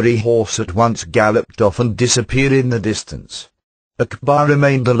fiery horse at once galloped off and disappeared in the distance. Akbar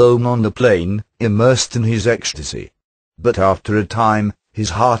remained alone on the plain, immersed in his ecstasy. But after a time,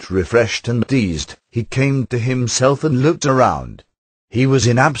 his heart refreshed and eased, he came to himself and looked around. He was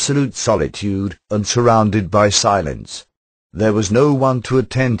in absolute solitude, and surrounded by silence. There was no one to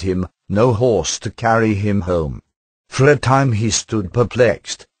attend him, no horse to carry him home. For a time he stood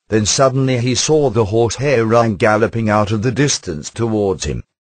perplexed. Then suddenly he saw the horsehair run galloping out of the distance towards him.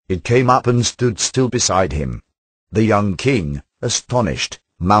 It came up and stood still beside him. The young king, astonished,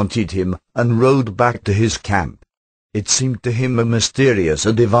 mounted him, and rode back to his camp. It seemed to him a mysterious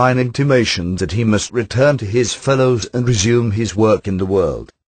and divine intimation that he must return to his fellows and resume his work in the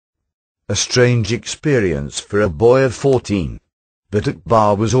world. A strange experience for a boy of 14. But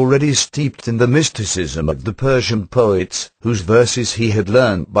Akbar was already steeped in the mysticism of the Persian poets, whose verses he had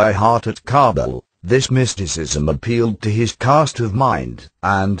learnt by heart at Kabul. This mysticism appealed to his cast of mind,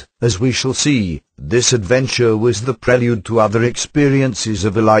 and, as we shall see, this adventure was the prelude to other experiences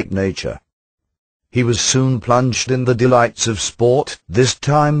of a like nature. He was soon plunged in the delights of sport, this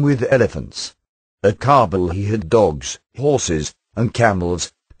time with elephants. At Kabul he had dogs, horses, and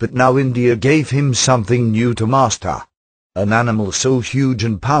camels, but now India gave him something new to master. An animal so huge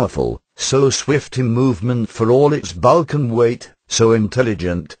and powerful, so swift in movement for all its bulk and weight, so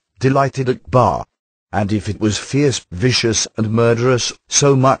intelligent, delighted Akbar. And if it was fierce, vicious, and murderous,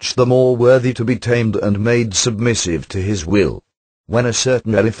 so much the more worthy to be tamed and made submissive to his will. When a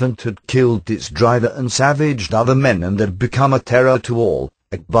certain elephant had killed its driver and savaged other men and had become a terror to all,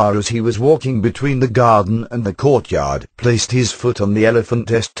 Akbar, as he was walking between the garden and the courtyard, placed his foot on the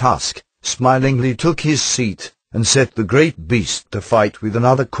elephant's tusk, smilingly took his seat, and set the great beast to fight with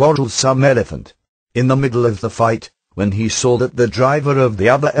another quarrelsome elephant. In the middle of the fight, when he saw that the driver of the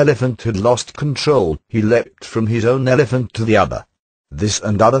other elephant had lost control, he leapt from his own elephant to the other. This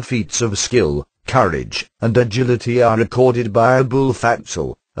and other feats of skill, courage, and agility are recorded by Abul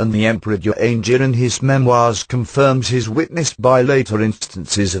Fathal, and the Emperor Jahangir in his memoirs confirms his witness by later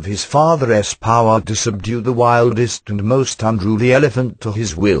instances of his father's power to subdue the wildest and most unruly elephant to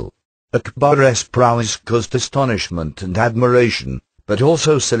his will. Akbar's prowess caused astonishment and admiration, but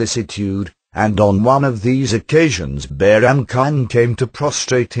also solicitude, and on one of these occasions Bahram Khan came to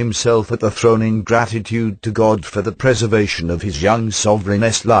prostrate himself at the throne in gratitude to God for the preservation of his young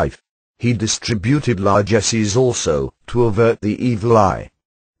sovereign's life. He distributed largesses also, to avert the evil eye.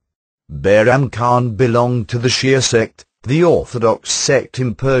 Bahram Khan belonged to the Shia sect, the orthodox sect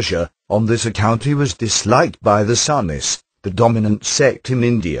in Persia. On this account he was disliked by the Sunnis, the dominant sect in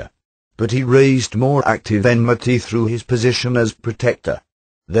India. But he raised more active enmity through his position as protector.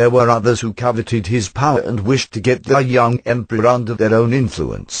 There were others who coveted his power and wished to get the young emperor under their own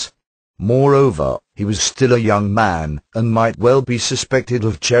influence. Moreover, he was still a young man, and might well be suspected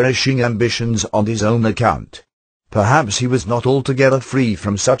of cherishing ambitions on his own account. Perhaps he was not altogether free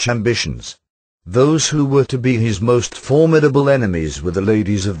from such ambitions. Those who were to be his most formidable enemies were the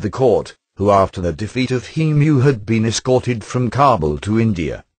ladies of the court, who after the defeat of Hemu had been escorted from Kabul to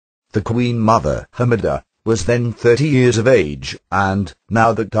India. The Queen Mother, Hamida, was then 30 years of age, and,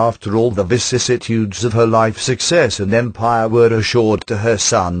 now that after all the vicissitudes of her life success and empire were assured to her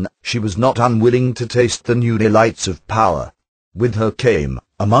son, she was not unwilling to taste the new delights of power. With her came,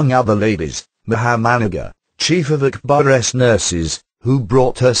 among other ladies, Mahamaniga, chief of Akbar's nurses, who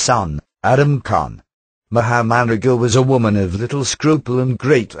brought her son, Adam Khan. Mahamaniga was a woman of little scruple and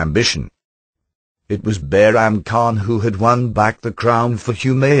great ambition. It was Bahram Khan who had won back the crown for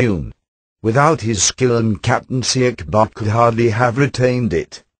Humayun. Without his skill and captaincy Akbar could hardly have retained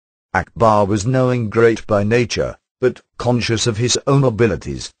it. Akbar was knowing great by nature, but, conscious of his own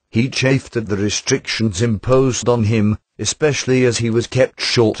abilities, he chafed at the restrictions imposed on him, especially as he was kept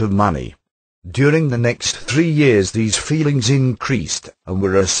short of money. During the next 3 years these feelings increased, and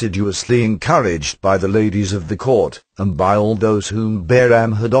were assiduously encouraged by the ladies of the court, and by all those whom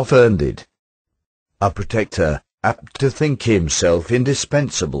Bahram had offended. A protector, apt to think himself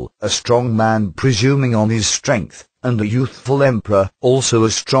indispensable, a strong man presuming on his strength, and a youthful emperor, also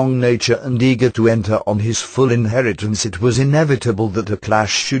a strong nature and eager to enter on his full inheritance, it was inevitable that a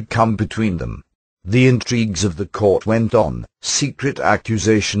clash should come between them. The intrigues of the court went on, secret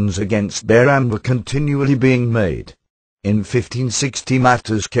accusations against Bahram were continually being made. In 1560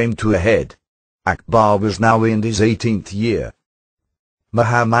 matters came to a head. Akbar was now in his 18th year.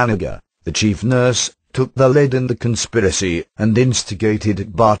 Mahamaniga, the chief nurse, took the lead in the conspiracy, and instigated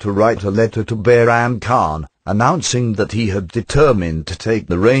Akbar to write a letter to Bahram Khan, announcing that he had determined to take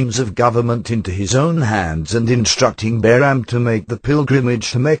the reins of government into his own hands and instructing Bahram to make the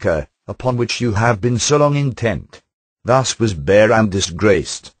pilgrimage to Mecca, upon which you have been so long intent. Thus was Bahram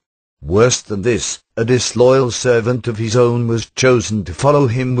disgraced. Worse than this, a disloyal servant of his own was chosen to follow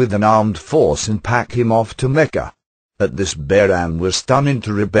him with an armed force and pack him off to Mecca. At this Bahram was stung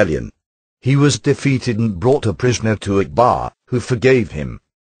into rebellion. He was defeated and brought a prisoner to Akbar, who forgave him.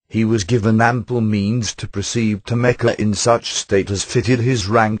 He was given ample means to proceed to Mecca in such state as fitted his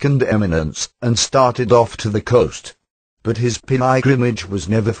rank and eminence, and started off to the coast. But his pilgrimage was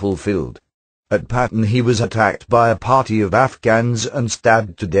never fulfilled. At Patan he was attacked by a party of Afghans and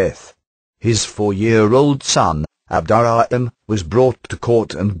stabbed to death. His 4-year-old son, Abdur-Rahim, was brought to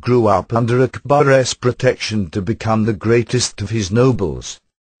court and grew up under Akbar's protection to become the greatest of his nobles.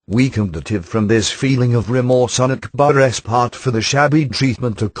 Weakened from this feeling of remorse on Akbar's part for the shabby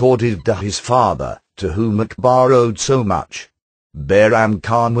treatment accorded to his father, to whom Akbar owed so much, Bahram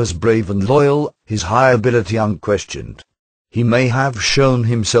Khan was brave and loyal, his high ability unquestioned. He may have shown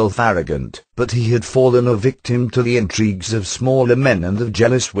himself arrogant, but he had fallen a victim to the intrigues of smaller men and of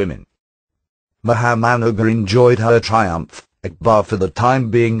jealous women. Mahamanagar enjoyed her triumph. Akbar for the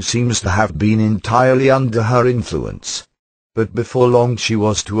time being seems to have been entirely under her influence. But before long she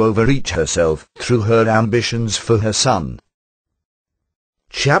was to overreach herself through her ambitions for her son.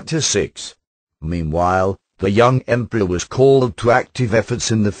 Chapter 6. Meanwhile, the young emperor was called to active efforts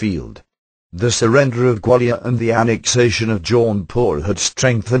in the field. The surrender of Gwalior and the annexation of Jaunpur had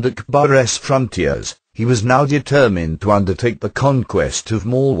strengthened Akbar's frontiers. He was now determined to undertake the conquest of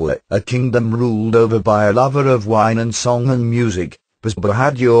Malwa, a kingdom ruled over by a lover of wine and song and music. Baz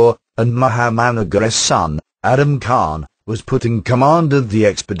Bahadur, and Mahamanagar's son, Adam Khan, was put in command of the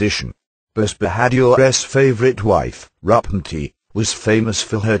expedition. Baz Bahadur's favourite wife, Rupmati, was famous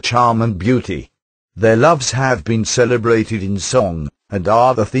for her charm and beauty. Their loves have been celebrated in song, and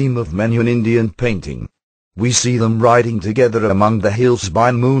are the theme of many an Indian painting. We see them riding together among the hills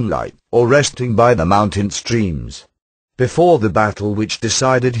by moonlight, or resting by the mountain streams. Before the battle which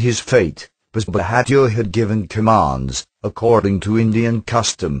decided his fate, Baz Bahadur had given commands, according to Indian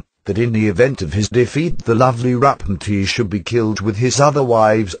custom, that in the event of his defeat the lovely Rupmati should be killed with his other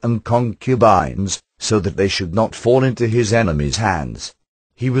wives and concubines, so that they should not fall into his enemies' hands.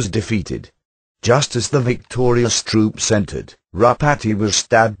 He was defeated. Just as the victorious troops entered, Rupmati was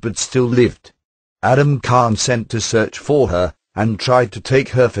stabbed but still lived. Adam Khan sent to search for her, and tried to take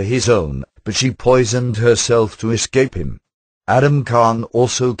her for his own, but she poisoned herself to escape him. Adam Khan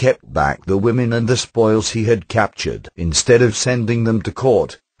also kept back the women and the spoils he had captured, instead of sending them to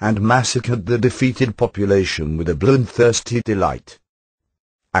court, and massacred the defeated population with a bloodthirsty delight.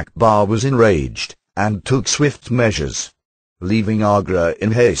 Akbar was enraged, and took swift measures. Leaving Agra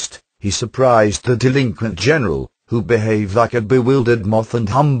in haste, he surprised the delinquent general, who behaved like a bewildered moth and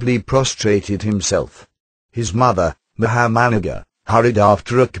humbly prostrated himself. His mother, Mahamanagar, hurried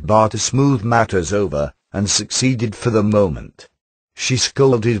after Akbar to smooth matters over, and succeeded for the moment. She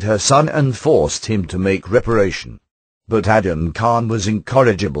scolded her son and forced him to make reparation. But Adam Khan was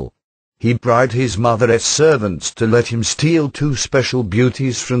incorrigible. He bribed his mother's servants to let him steal 2 special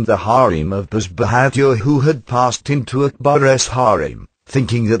beauties from the harem of Baz Bahadur, who had passed into Akbar's harem,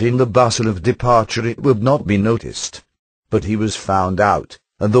 thinking that in the bustle of departure it would not be noticed. But he was found out,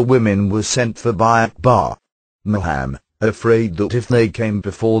 and the women were sent for by Akbar. Maham, afraid that if they came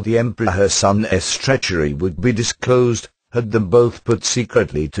before the emperor her son's treachery would be disclosed, had them both put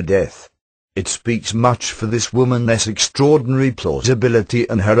secretly to death. It speaks much for this woman's extraordinary plausibility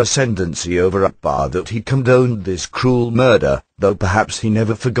and her ascendancy over Akbar that he condoned this cruel murder, though perhaps he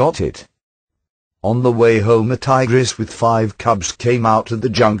never forgot it. On the way home a tigress with 5 cubs came out of the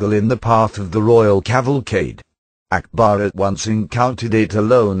jungle in the path of the royal cavalcade. Akbar at once encountered it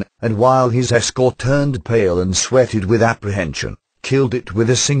alone, and while his escort turned pale and sweated with apprehension, killed it with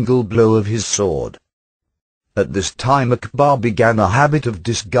a single blow of his sword. At this time Akbar began a habit of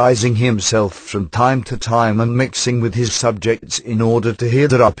disguising himself from time to time and mixing with his subjects in order to hear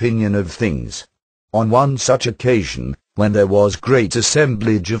their opinion of things. On one such occasion, when there was great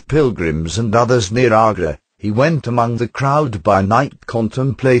assemblage of pilgrims and others near Agra, he went among the crowd by night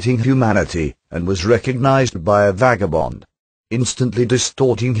contemplating humanity, and was recognized by a vagabond. Instantly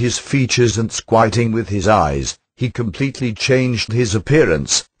distorting his features and squinting with his eyes, he completely changed his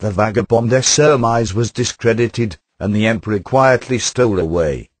appearance. The vagabond's surmise was discredited, and the emperor quietly stole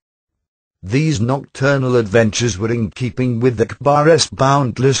away. These nocturnal adventures were in keeping with Akbar's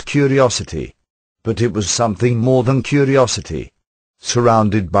boundless curiosity. But it was something more than curiosity.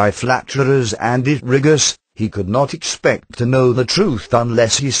 Surrounded by flatterers and intriguers, he could not expect to know the truth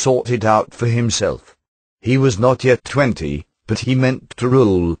unless he sought it out for himself. He was not yet 20, but he meant to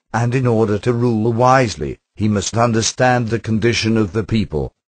rule, and in order to rule wisely, he must understand the condition of the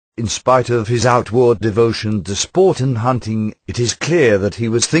people. In spite of his outward devotion to sport and hunting, it is clear that he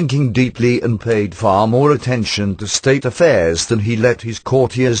was thinking deeply and paid far more attention to state affairs than he let his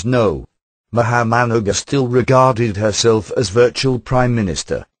courtiers know. Mahamanagar still regarded herself as virtual prime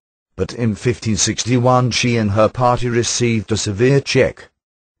minister. But in 1561 she and her party received a severe check.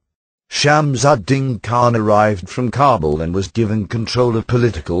 Shams-ud-Din Khan arrived from Kabul and was given control of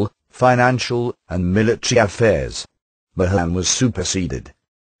political, financial, and military affairs. Maham was superseded.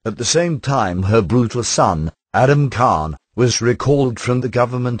 At the same time her brutal son, Adam Khan, was recalled from the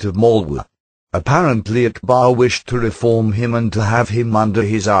government of Malwa. Apparently Akbar wished to reform him and to have him under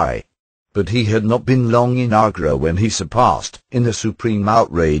his eye. But he had not been long in Agra when he surpassed, in a supreme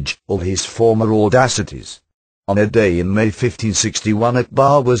outrage, all his former audacities. On a day in May 1561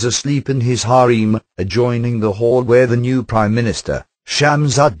 Akbar was asleep in his harem, adjoining the hall where the new Prime Minister,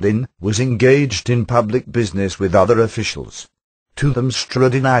 Shamsuddin, was engaged in public business with other officials. To them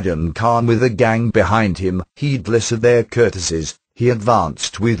strode in Adam Khan with a gang behind him. Heedless of their courtesies, he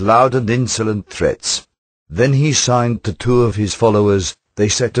advanced with loud and insolent threats. Then he signed to two of his followers. They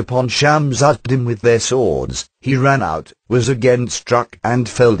set upon Shamsuddin with their swords. He ran out, was again struck, and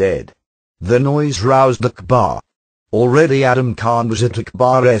fell dead. The noise roused Akbar. Already Adam Khan was at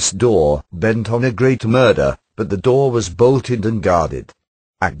Akbar's door, bent on a great murder, but the door was bolted and guarded.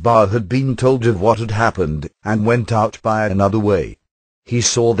 Akbar had been told of what had happened, and went out by another way. He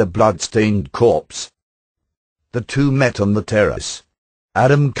saw the blood-stained corpse. The two met on the terrace.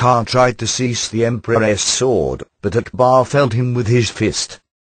 Adam Khan tried to seize the Emperor's sword, but Akbar felled him with his fist.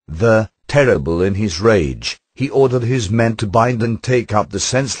 Terrible in his rage, he ordered his men to bind and take up the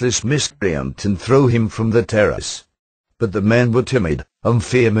senseless miscreant and throw him from the terrace. But the men were timid, and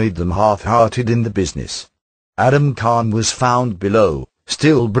fear made them half-hearted in the business. Adam Khan was found below,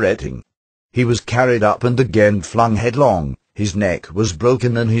 still breathing. He was carried up and again flung headlong. His neck was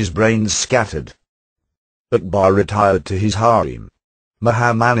broken and his brains scattered. Akbar retired to his harem.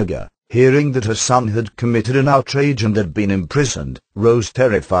 Mahamanaga, hearing that her son had committed an outrage and had been imprisoned, rose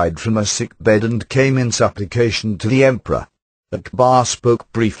terrified from a sick bed and came in supplication to the emperor. Akbar spoke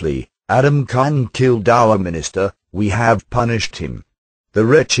briefly. Adam Khan killed our minister. We have punished him. The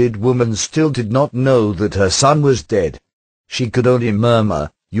wretched woman still did not know that her son was dead. She could only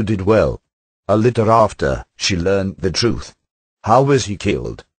murmur, "You did well." A little after, she learned the truth. "How was he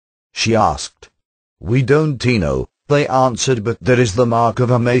killed?" she asked. "We don't know," they answered, "but there is the mark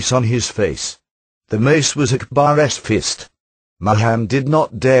of a mace on his face." The mace was Akbar's fist. Maham did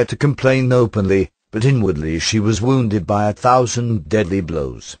not dare to complain openly, but inwardly she was wounded by 1,000 deadly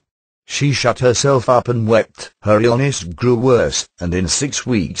blows. She shut herself up and wept. Her illness grew worse, and in 6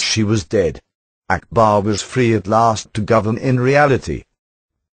 weeks she was dead. Akbar was free at last to govern in reality.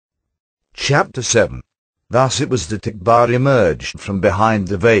 Chapter 7. Thus it was that Akbar emerged from behind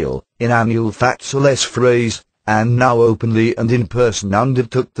the veil, in Anil Fatsal's phrase, and now openly and in person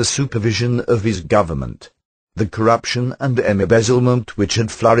undertook the supervision of his government. The corruption and embezzlement which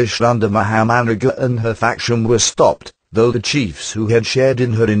had flourished under Mahamanaga and her faction were stopped, though the chiefs who had shared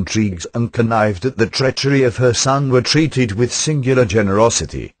in her intrigues and connived at the treachery of her son were treated with singular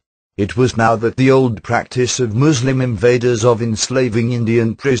generosity. It was now that the old practice of Muslim invaders of enslaving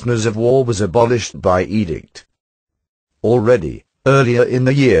Indian prisoners of war was abolished by edict. Already, earlier in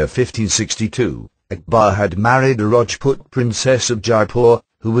the year 1562, Akbar had married a Rajput princess of Jaipur,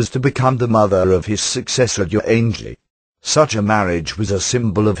 who was to become the mother of his successor Jahangir. Such a marriage was a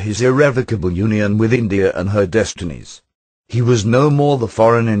symbol of his irrevocable union with India and her destinies. He was no more the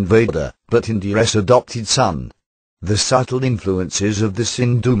foreign invader, but India's adopted son. The subtle influences of this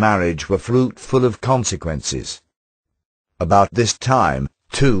Hindu marriage were fruitful of consequences. About this time,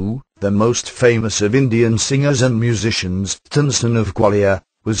 too, the most famous of Indian singers and musicians, Tansen of Gwalior,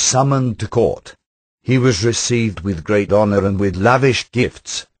 was summoned to court. He was received with great honor and with lavish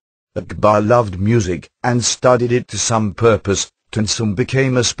gifts. Akbar loved music, and studied it to some purpose. Tansen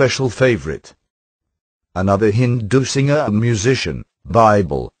became a special favorite. Another Hindu singer and musician,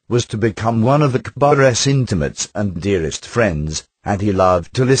 Bible, was to become one of Akbar's intimates and dearest friends, and he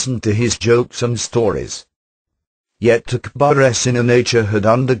loved to listen to his jokes and stories. Yet Akbar's inner nature had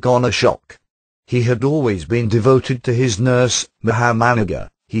undergone a shock. He had always been devoted to his nurse, Mahamanaga.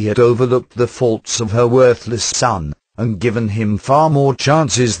 He had overlooked the faults of her worthless son, and given him far more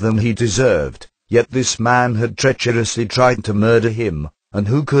chances than he deserved. Yet this man had treacherously tried to murder him, and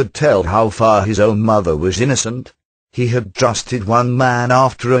who could tell how far his own mother was innocent? He had trusted one man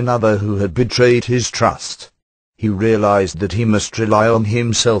after another who had betrayed his trust. He realized that he must rely on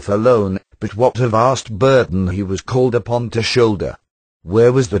himself alone, but what a vast burden he was called upon to shoulder.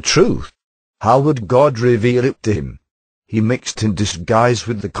 Where was the truth? How would God reveal it to him? He mixed in disguise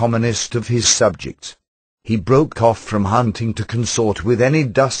with the commonest of his subjects. He broke off from hunting to consort with any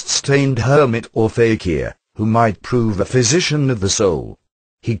dust-stained hermit or fakir, who might prove a physician of the soul.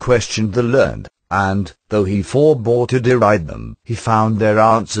 He questioned the learned, and, though he forbore to deride them, he found their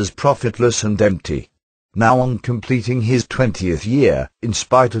answers profitless and empty. Now on completing his 20th year, in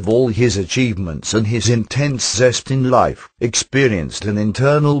spite of all his achievements and his intense zest in life, experienced an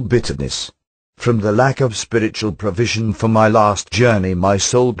internal bitterness. From the lack of spiritual provision for my last journey my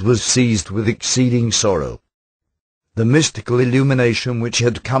soul was seized with exceeding sorrow. The mystical illumination which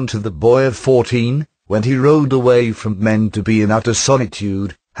had come to the boy of 14, when he rode away from men to be in utter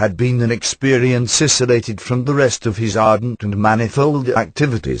solitude, had been an experience isolated from the rest of his ardent and manifold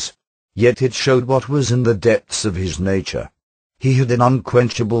activities. Yet it showed what was in the depths of his nature. He had an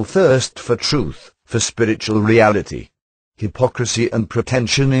unquenchable thirst for truth, for spiritual reality. Hypocrisy and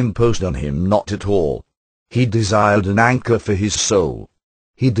pretension imposed on him not at all. He desired an anchor for his soul.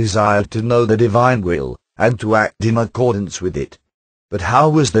 He desired to know the divine will, and to act in accordance with it. But how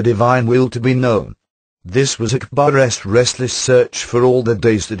was the divine will to be known? This was Akbar's restless search for all the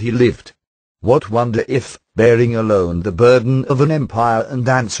days that he lived. What wonder if, bearing alone the burden of an empire and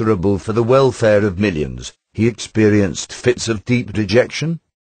answerable for the welfare of millions, he experienced fits of deep dejection?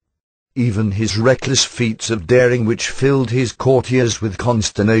 Even his reckless feats of daring which filled his courtiers with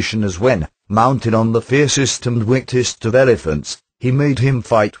consternation as when, mounted on the fiercest and wickedest of elephants, he made him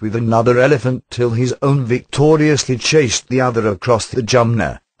fight with another elephant till his own victoriously chased the other across the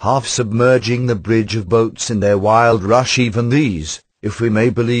Jumna, half submerging the bridge of boats in their wild rush. Even these, if we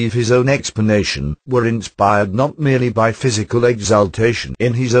may believe his own explanation, were inspired not merely by physical exultation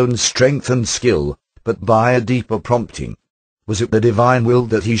in his own strength and skill, but by a deeper prompting. Was it the divine will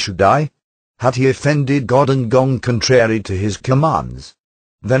that he should die? Had he offended God and gone contrary to his commands?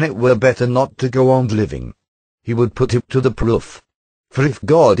 Then it were better not to go on living. He would put it to the proof. For if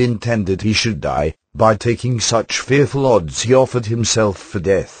God intended he should die, by taking such fearful odds he offered himself for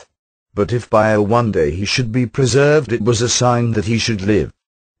death. But if by a one day he should be preserved, it was a sign that he should live.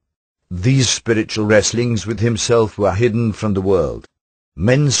 These spiritual wrestlings with himself were hidden from the world.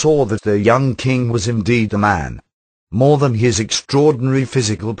 Men saw that their young king was indeed a man. More than his extraordinary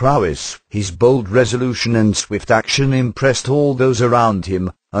physical prowess, his bold resolution and swift action impressed all those around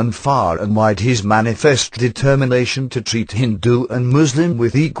him, and far and wide his manifest determination to treat Hindu and Muslim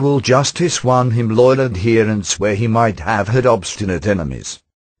with equal justice won him loyal adherents where he might have had obstinate enemies.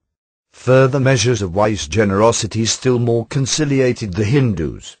 Further measures of wise generosity still more conciliated the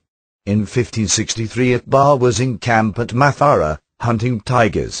Hindus. In 1563 Akbar was in camp at Mathura, hunting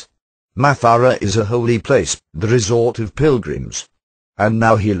tigers. Mathura is a holy place, the resort of pilgrims. And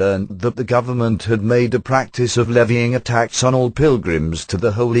now he learned that the government had made a practice of levying a tax on all pilgrims to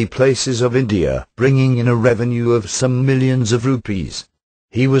the holy places of India, bringing in a revenue of some millions of rupees.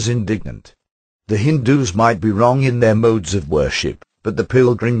 He was indignant. The Hindus might be wrong in their modes of worship, but the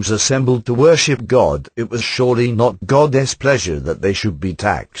pilgrims assembled to worship God. It was surely not God's pleasure that they should be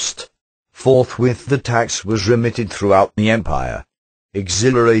taxed. Forthwith the tax was remitted throughout the empire.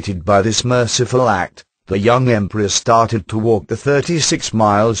 Exhilarated by this merciful act, the young emperor started to walk the 36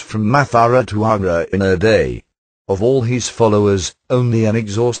 miles from Mathura to Agra in a day. Of all his followers, only an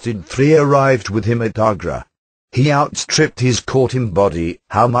exhausted 3 arrived with him at Agra. He outstripped his court in body,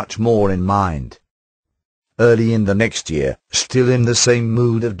 how much more in mind. Early in the next year, still in the same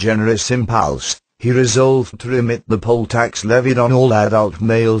mood of generous impulse, he resolved to remit the poll tax levied on all adult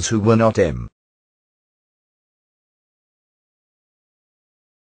males who were not M.